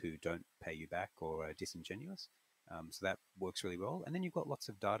users who don't pay you back or are disingenuous. So that works really well, and then you've got lots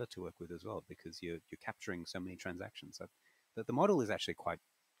of data to work with as well because you're capturing so many transactions. So the model is actually quite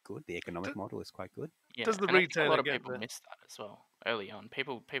good. The economic Do- model is quite good. Yeah, Does the and I think a retailer lot of get people the? miss that as well early on.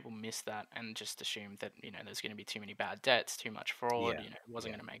 People miss that and just assume that there's going to be too many bad debts, too much fraud. Yeah, It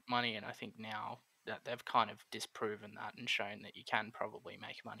wasn't yeah. going to make money. And I think now that they've kind of disproven that and shown that you can probably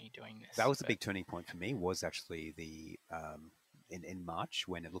make money doing That this. was the big turning point for me. Was actually the in March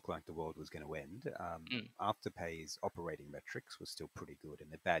when it looked like the world was going to end. Mm, Afterpay's operating metrics were still pretty good, and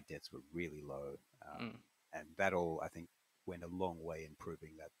the bad debts were really low. mm. And that all, I think, went a long way in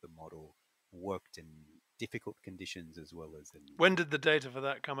proving that the model worked in difficult conditions as well as in. When did the data for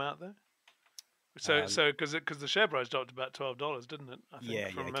that come out there? So Uh, because the share price dropped about $12, didn't it? I think yeah,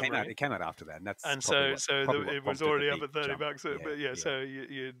 from it came out. memory. It came out after that, and that's And probably so what so probably what it was prompted the already up big at 30 jump. bucks. Yeah, But yeah, yeah. so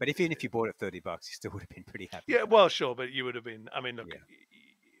you But even if you bought at $30, you still would have been pretty happy. yeah, For well, that. sure, but you would have been. I mean, look,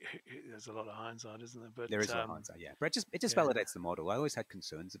 Yeah, there's a lot of hindsight, isn't there? But There is a lot of hindsight, yeah. But it just yeah. validates the model. I always had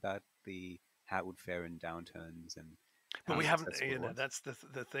concerns about how it would fare in downturns and But how we haven't, successful it was. that's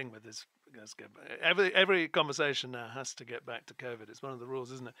the thing with this. Let's get every conversation now has to get back to COVID. It's one of the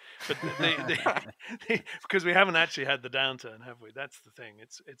rules, isn't it? But because we haven't actually had the downturn, have we? That's the thing.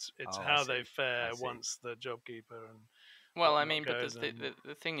 It's Oh, I how they see. fare I see. once the JobKeeper and Well, I whatnot mean, but goes.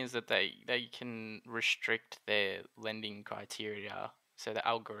 the thing is that they can restrict their lending criteria, so the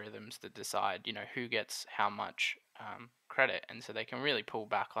algorithms that decide, who gets how much credit, and so they can really pull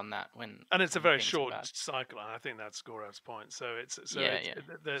back on that and it's a when very things are short bad. cycle, and I think that's Gaurav's point. So Yeah,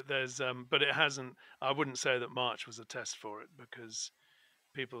 there's but it hasn't. I wouldn't say that March was a test for it, because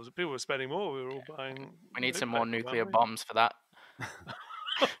people were spending more. We were all buying we need some newspapers, more nuclear weren't bombs for that.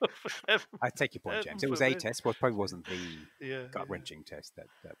 we? For I take your point, heaven James. It was a forbid. test, but probably wasn't the Yeah, gut-wrenching test that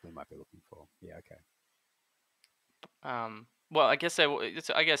we might be looking for. Yeah, okay. Well, I guess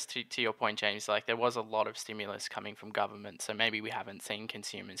I guess to your point, James, like there was a lot of stimulus coming from government, so maybe we haven't seen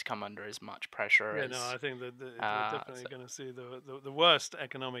consumers come under as much pressure yeah. as. No, I think that we're definitely going to see the worst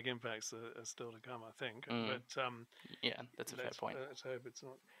economic impacts are still to come. I think, but yeah, that's a fair point. Let's hope it's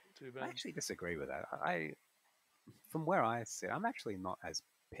not too I bad. actually disagree with that. From where I sit, I'm actually not as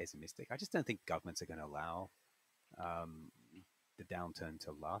pessimistic. I just don't think governments are going to allow the downturn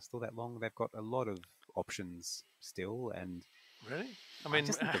to last all that long. They've got a lot of options still, and Really? I mean,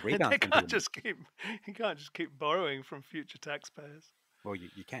 just think the they rebound's can't just keep. You can't just keep borrowing from future taxpayers. well, you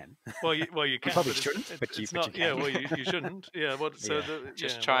can. Well, you can. probably but shouldn't, but you not. can. Yeah, well, you shouldn't. Yeah. What? So Yeah.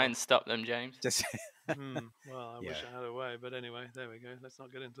 Just try well, and stop them, James. Just well, I Yeah. wish I had a way, but anyway, there we go. Let's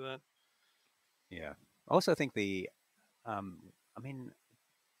not get into that. yeah. I also think I mean,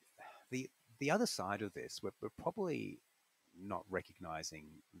 the other side of this, we're probably not recognizing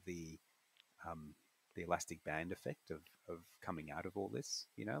the the elastic band effect of coming out of all this.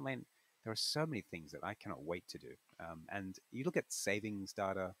 I mean, there are so many things that I cannot wait to do. And you look at savings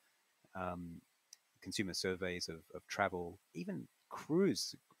data, consumer surveys of travel, even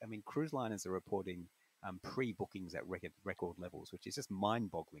cruise. I mean, cruise liners are reporting pre-bookings at record levels, which is just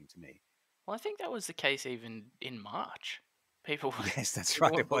mind-boggling to me. Well, I think that was the case even in March. People. Yes, that's people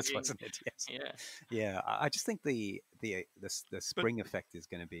right. were It was, booking- wasn't it? Yes. Yeah. Yeah. I just think the spring effect is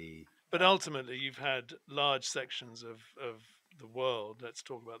going to be. But ultimately, you've had large sections of the world. Let's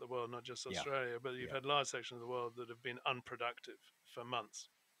talk about the world, not just Yeah. Australia. But you've Yeah. had large sections of the world that have been unproductive for months,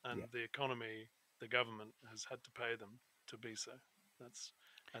 and Yeah. the economy, the government has had to pay them to be so. That's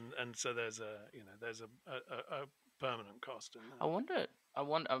and so there's a permanent cost in that.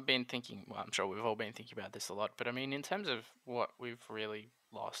 I've been thinking, well, I'm sure we've all been thinking about this a lot, but I mean, in terms of what we've really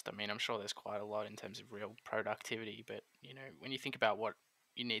lost, I mean, I'm sure there's quite a lot in terms of real productivity, but, when you think about what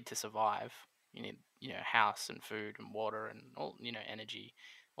you need to survive, you need, house and food and water and all, energy,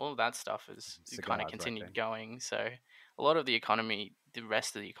 all of that stuff is kind Cigars, of right continued there. going. So a lot of the economy, the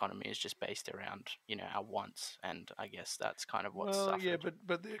rest of the economy is just based around, our wants, and I guess that's kind of what's Well, suffered. yeah,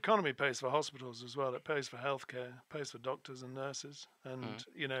 but the economy pays for hospitals as well. It pays for healthcare, pays for doctors and nurses, and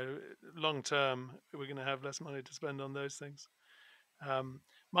long term, we're going to have less money to spend on those things.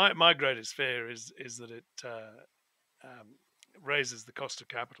 My greatest fear is that it raises the cost of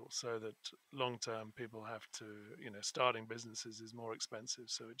capital, so that long term people have to, starting businesses is more expensive,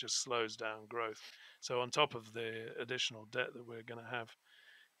 so it just slows down growth. So on top of the additional debt that we're going to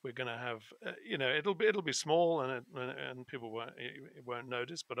have, it'll be small, and people won't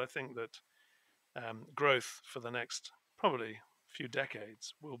notice. But I think that growth for the next probably few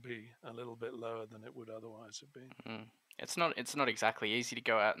decades will be a little bit lower than it would otherwise have been. It's not exactly easy to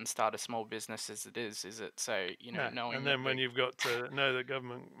go out and start a small business as it is it? So knowing and that then when you've got to know that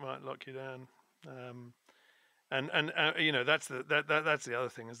government might lock you down, that's the other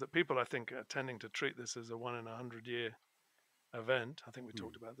thing, is that people, I think, are tending to treat this as a 1 in 100 year event. I think we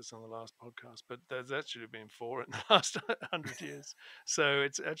talked about this on the last podcast, but there's actually been 4 in the last 100 years, so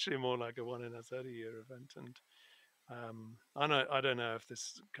it's actually more like a 1 in a 30-year event. And I don't know if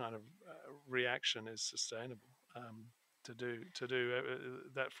this kind of reaction is sustainable to do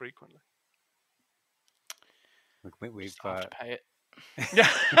that frequently. We've just Afterpay it. Yeah,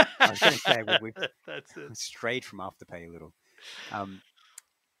 I was going to say we've that's it. strayed from Afterpay a little.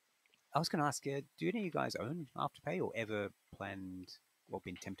 I was going to ask you, do any of you guys own Afterpay or ever planned or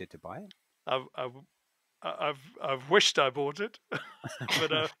been tempted to buy it? I've wished I bought it,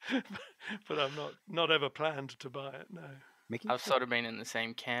 but I've not ever planned to buy it. No. Mickey? I've sort of been in the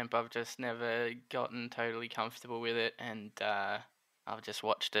same camp. I've just never gotten totally comfortable with it, and I've just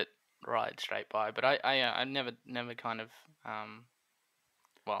watched it ride straight by. But I never kind of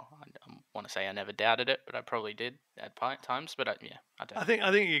well, I want to say I never doubted it, but I probably did at times. But yeah, I don't.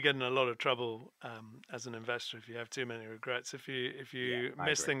 I think you get in a lot of trouble as an investor if you have too many regrets. If Yeah, you I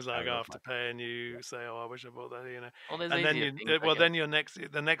miss agree. things I like agree with Mike. Afterpay and Yeah. you say, "Oh, I wish I bought that," Well, there's and then easier things, I well, guess.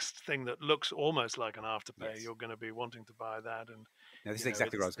 then the next thing that looks almost like an Afterpay, Yes. you're going to be wanting to buy that, and No, this is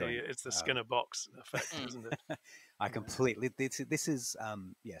exactly where I was going. it's the Skinner box effect, Mm. isn't it? I Yeah. completely. This is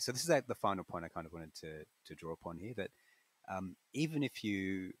yeah. So this is the final point I kind of wanted to draw upon here. That even if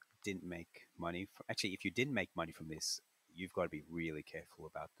you didn't make money, actually, if you didn't make money from this, you've got to be really careful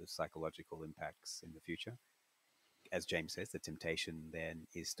about the psychological impacts in the future. As James says, the temptation then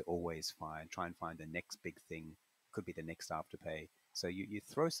is to always try and find the next big thing. Could be the next Afterpay. So you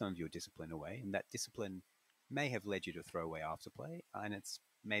throw some of your discipline away, and that discipline may have led you to throw away Afterpay, and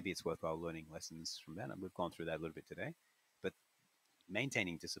maybe it's worthwhile learning lessons from that. And we've gone through that a little bit today, but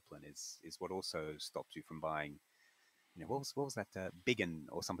maintaining discipline is what also stops you from buying. What was that Biggin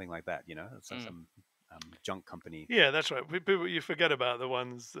or something like that? So some junk company. Yeah, that's right. People, you forget about the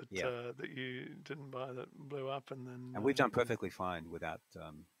ones that Yeah. that you didn't buy that blew up, and then And we've done perfectly fine without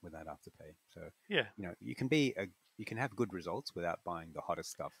Afterpay. So yeah. you can have good results without buying the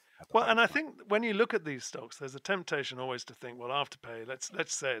hottest stuff at the Well, and I hottest time. think when you look at these stocks, there's a temptation always to think, well, Afterpay,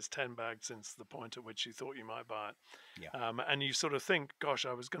 let's say it's 10 bagged since the point at which you thought you might buy it, Yeah. and you sort of think, gosh,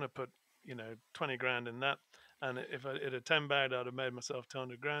 I was going to put 20 grand in that, and if it had 10 bagged, I'd have made myself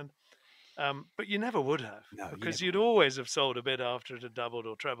 200 grand. But you never would have, No, you because never you'd would. always have sold a bit after it had doubled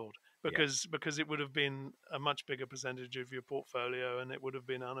or trebled, Yeah. because it would have been a much bigger percentage of your portfolio, and it would have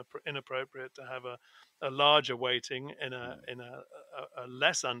been inappropriate to have a larger weighting in a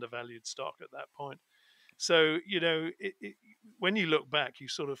less undervalued stock at that point. So when you look back, you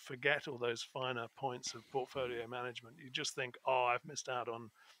sort of forget all those finer points of portfolio management. You just think, oh, I've missed out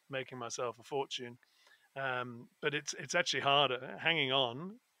on making myself a fortune. But it's actually harder hanging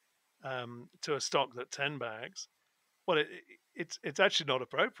on to a stock that 10 bags. Well, it's actually not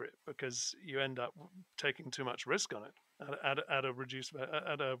appropriate, because you end up taking too much risk on it at a reduced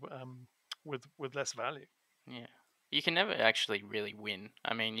with less value. Yeah. You can never actually really win.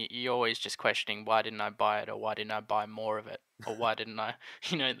 I mean, you're always just questioning, why didn't I buy it, or why didn't I buy more of it, or why didn't I,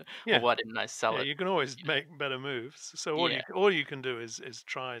 you know, or Yeah, why didn't I sell yeah. it? You can always make better moves. So Yeah. all you can do is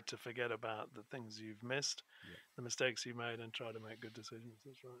try to forget about the things you've missed, Yeah. the mistakes you made, and try to make good decisions.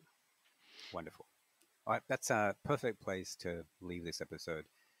 That's right. Wonderful. All right, that's a perfect place to leave this episode.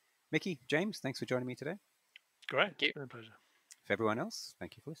 Mickey, James, thanks for joining me today. Great. Thank you. It's been a pleasure. For everyone else,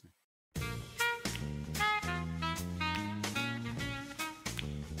 thank you for listening.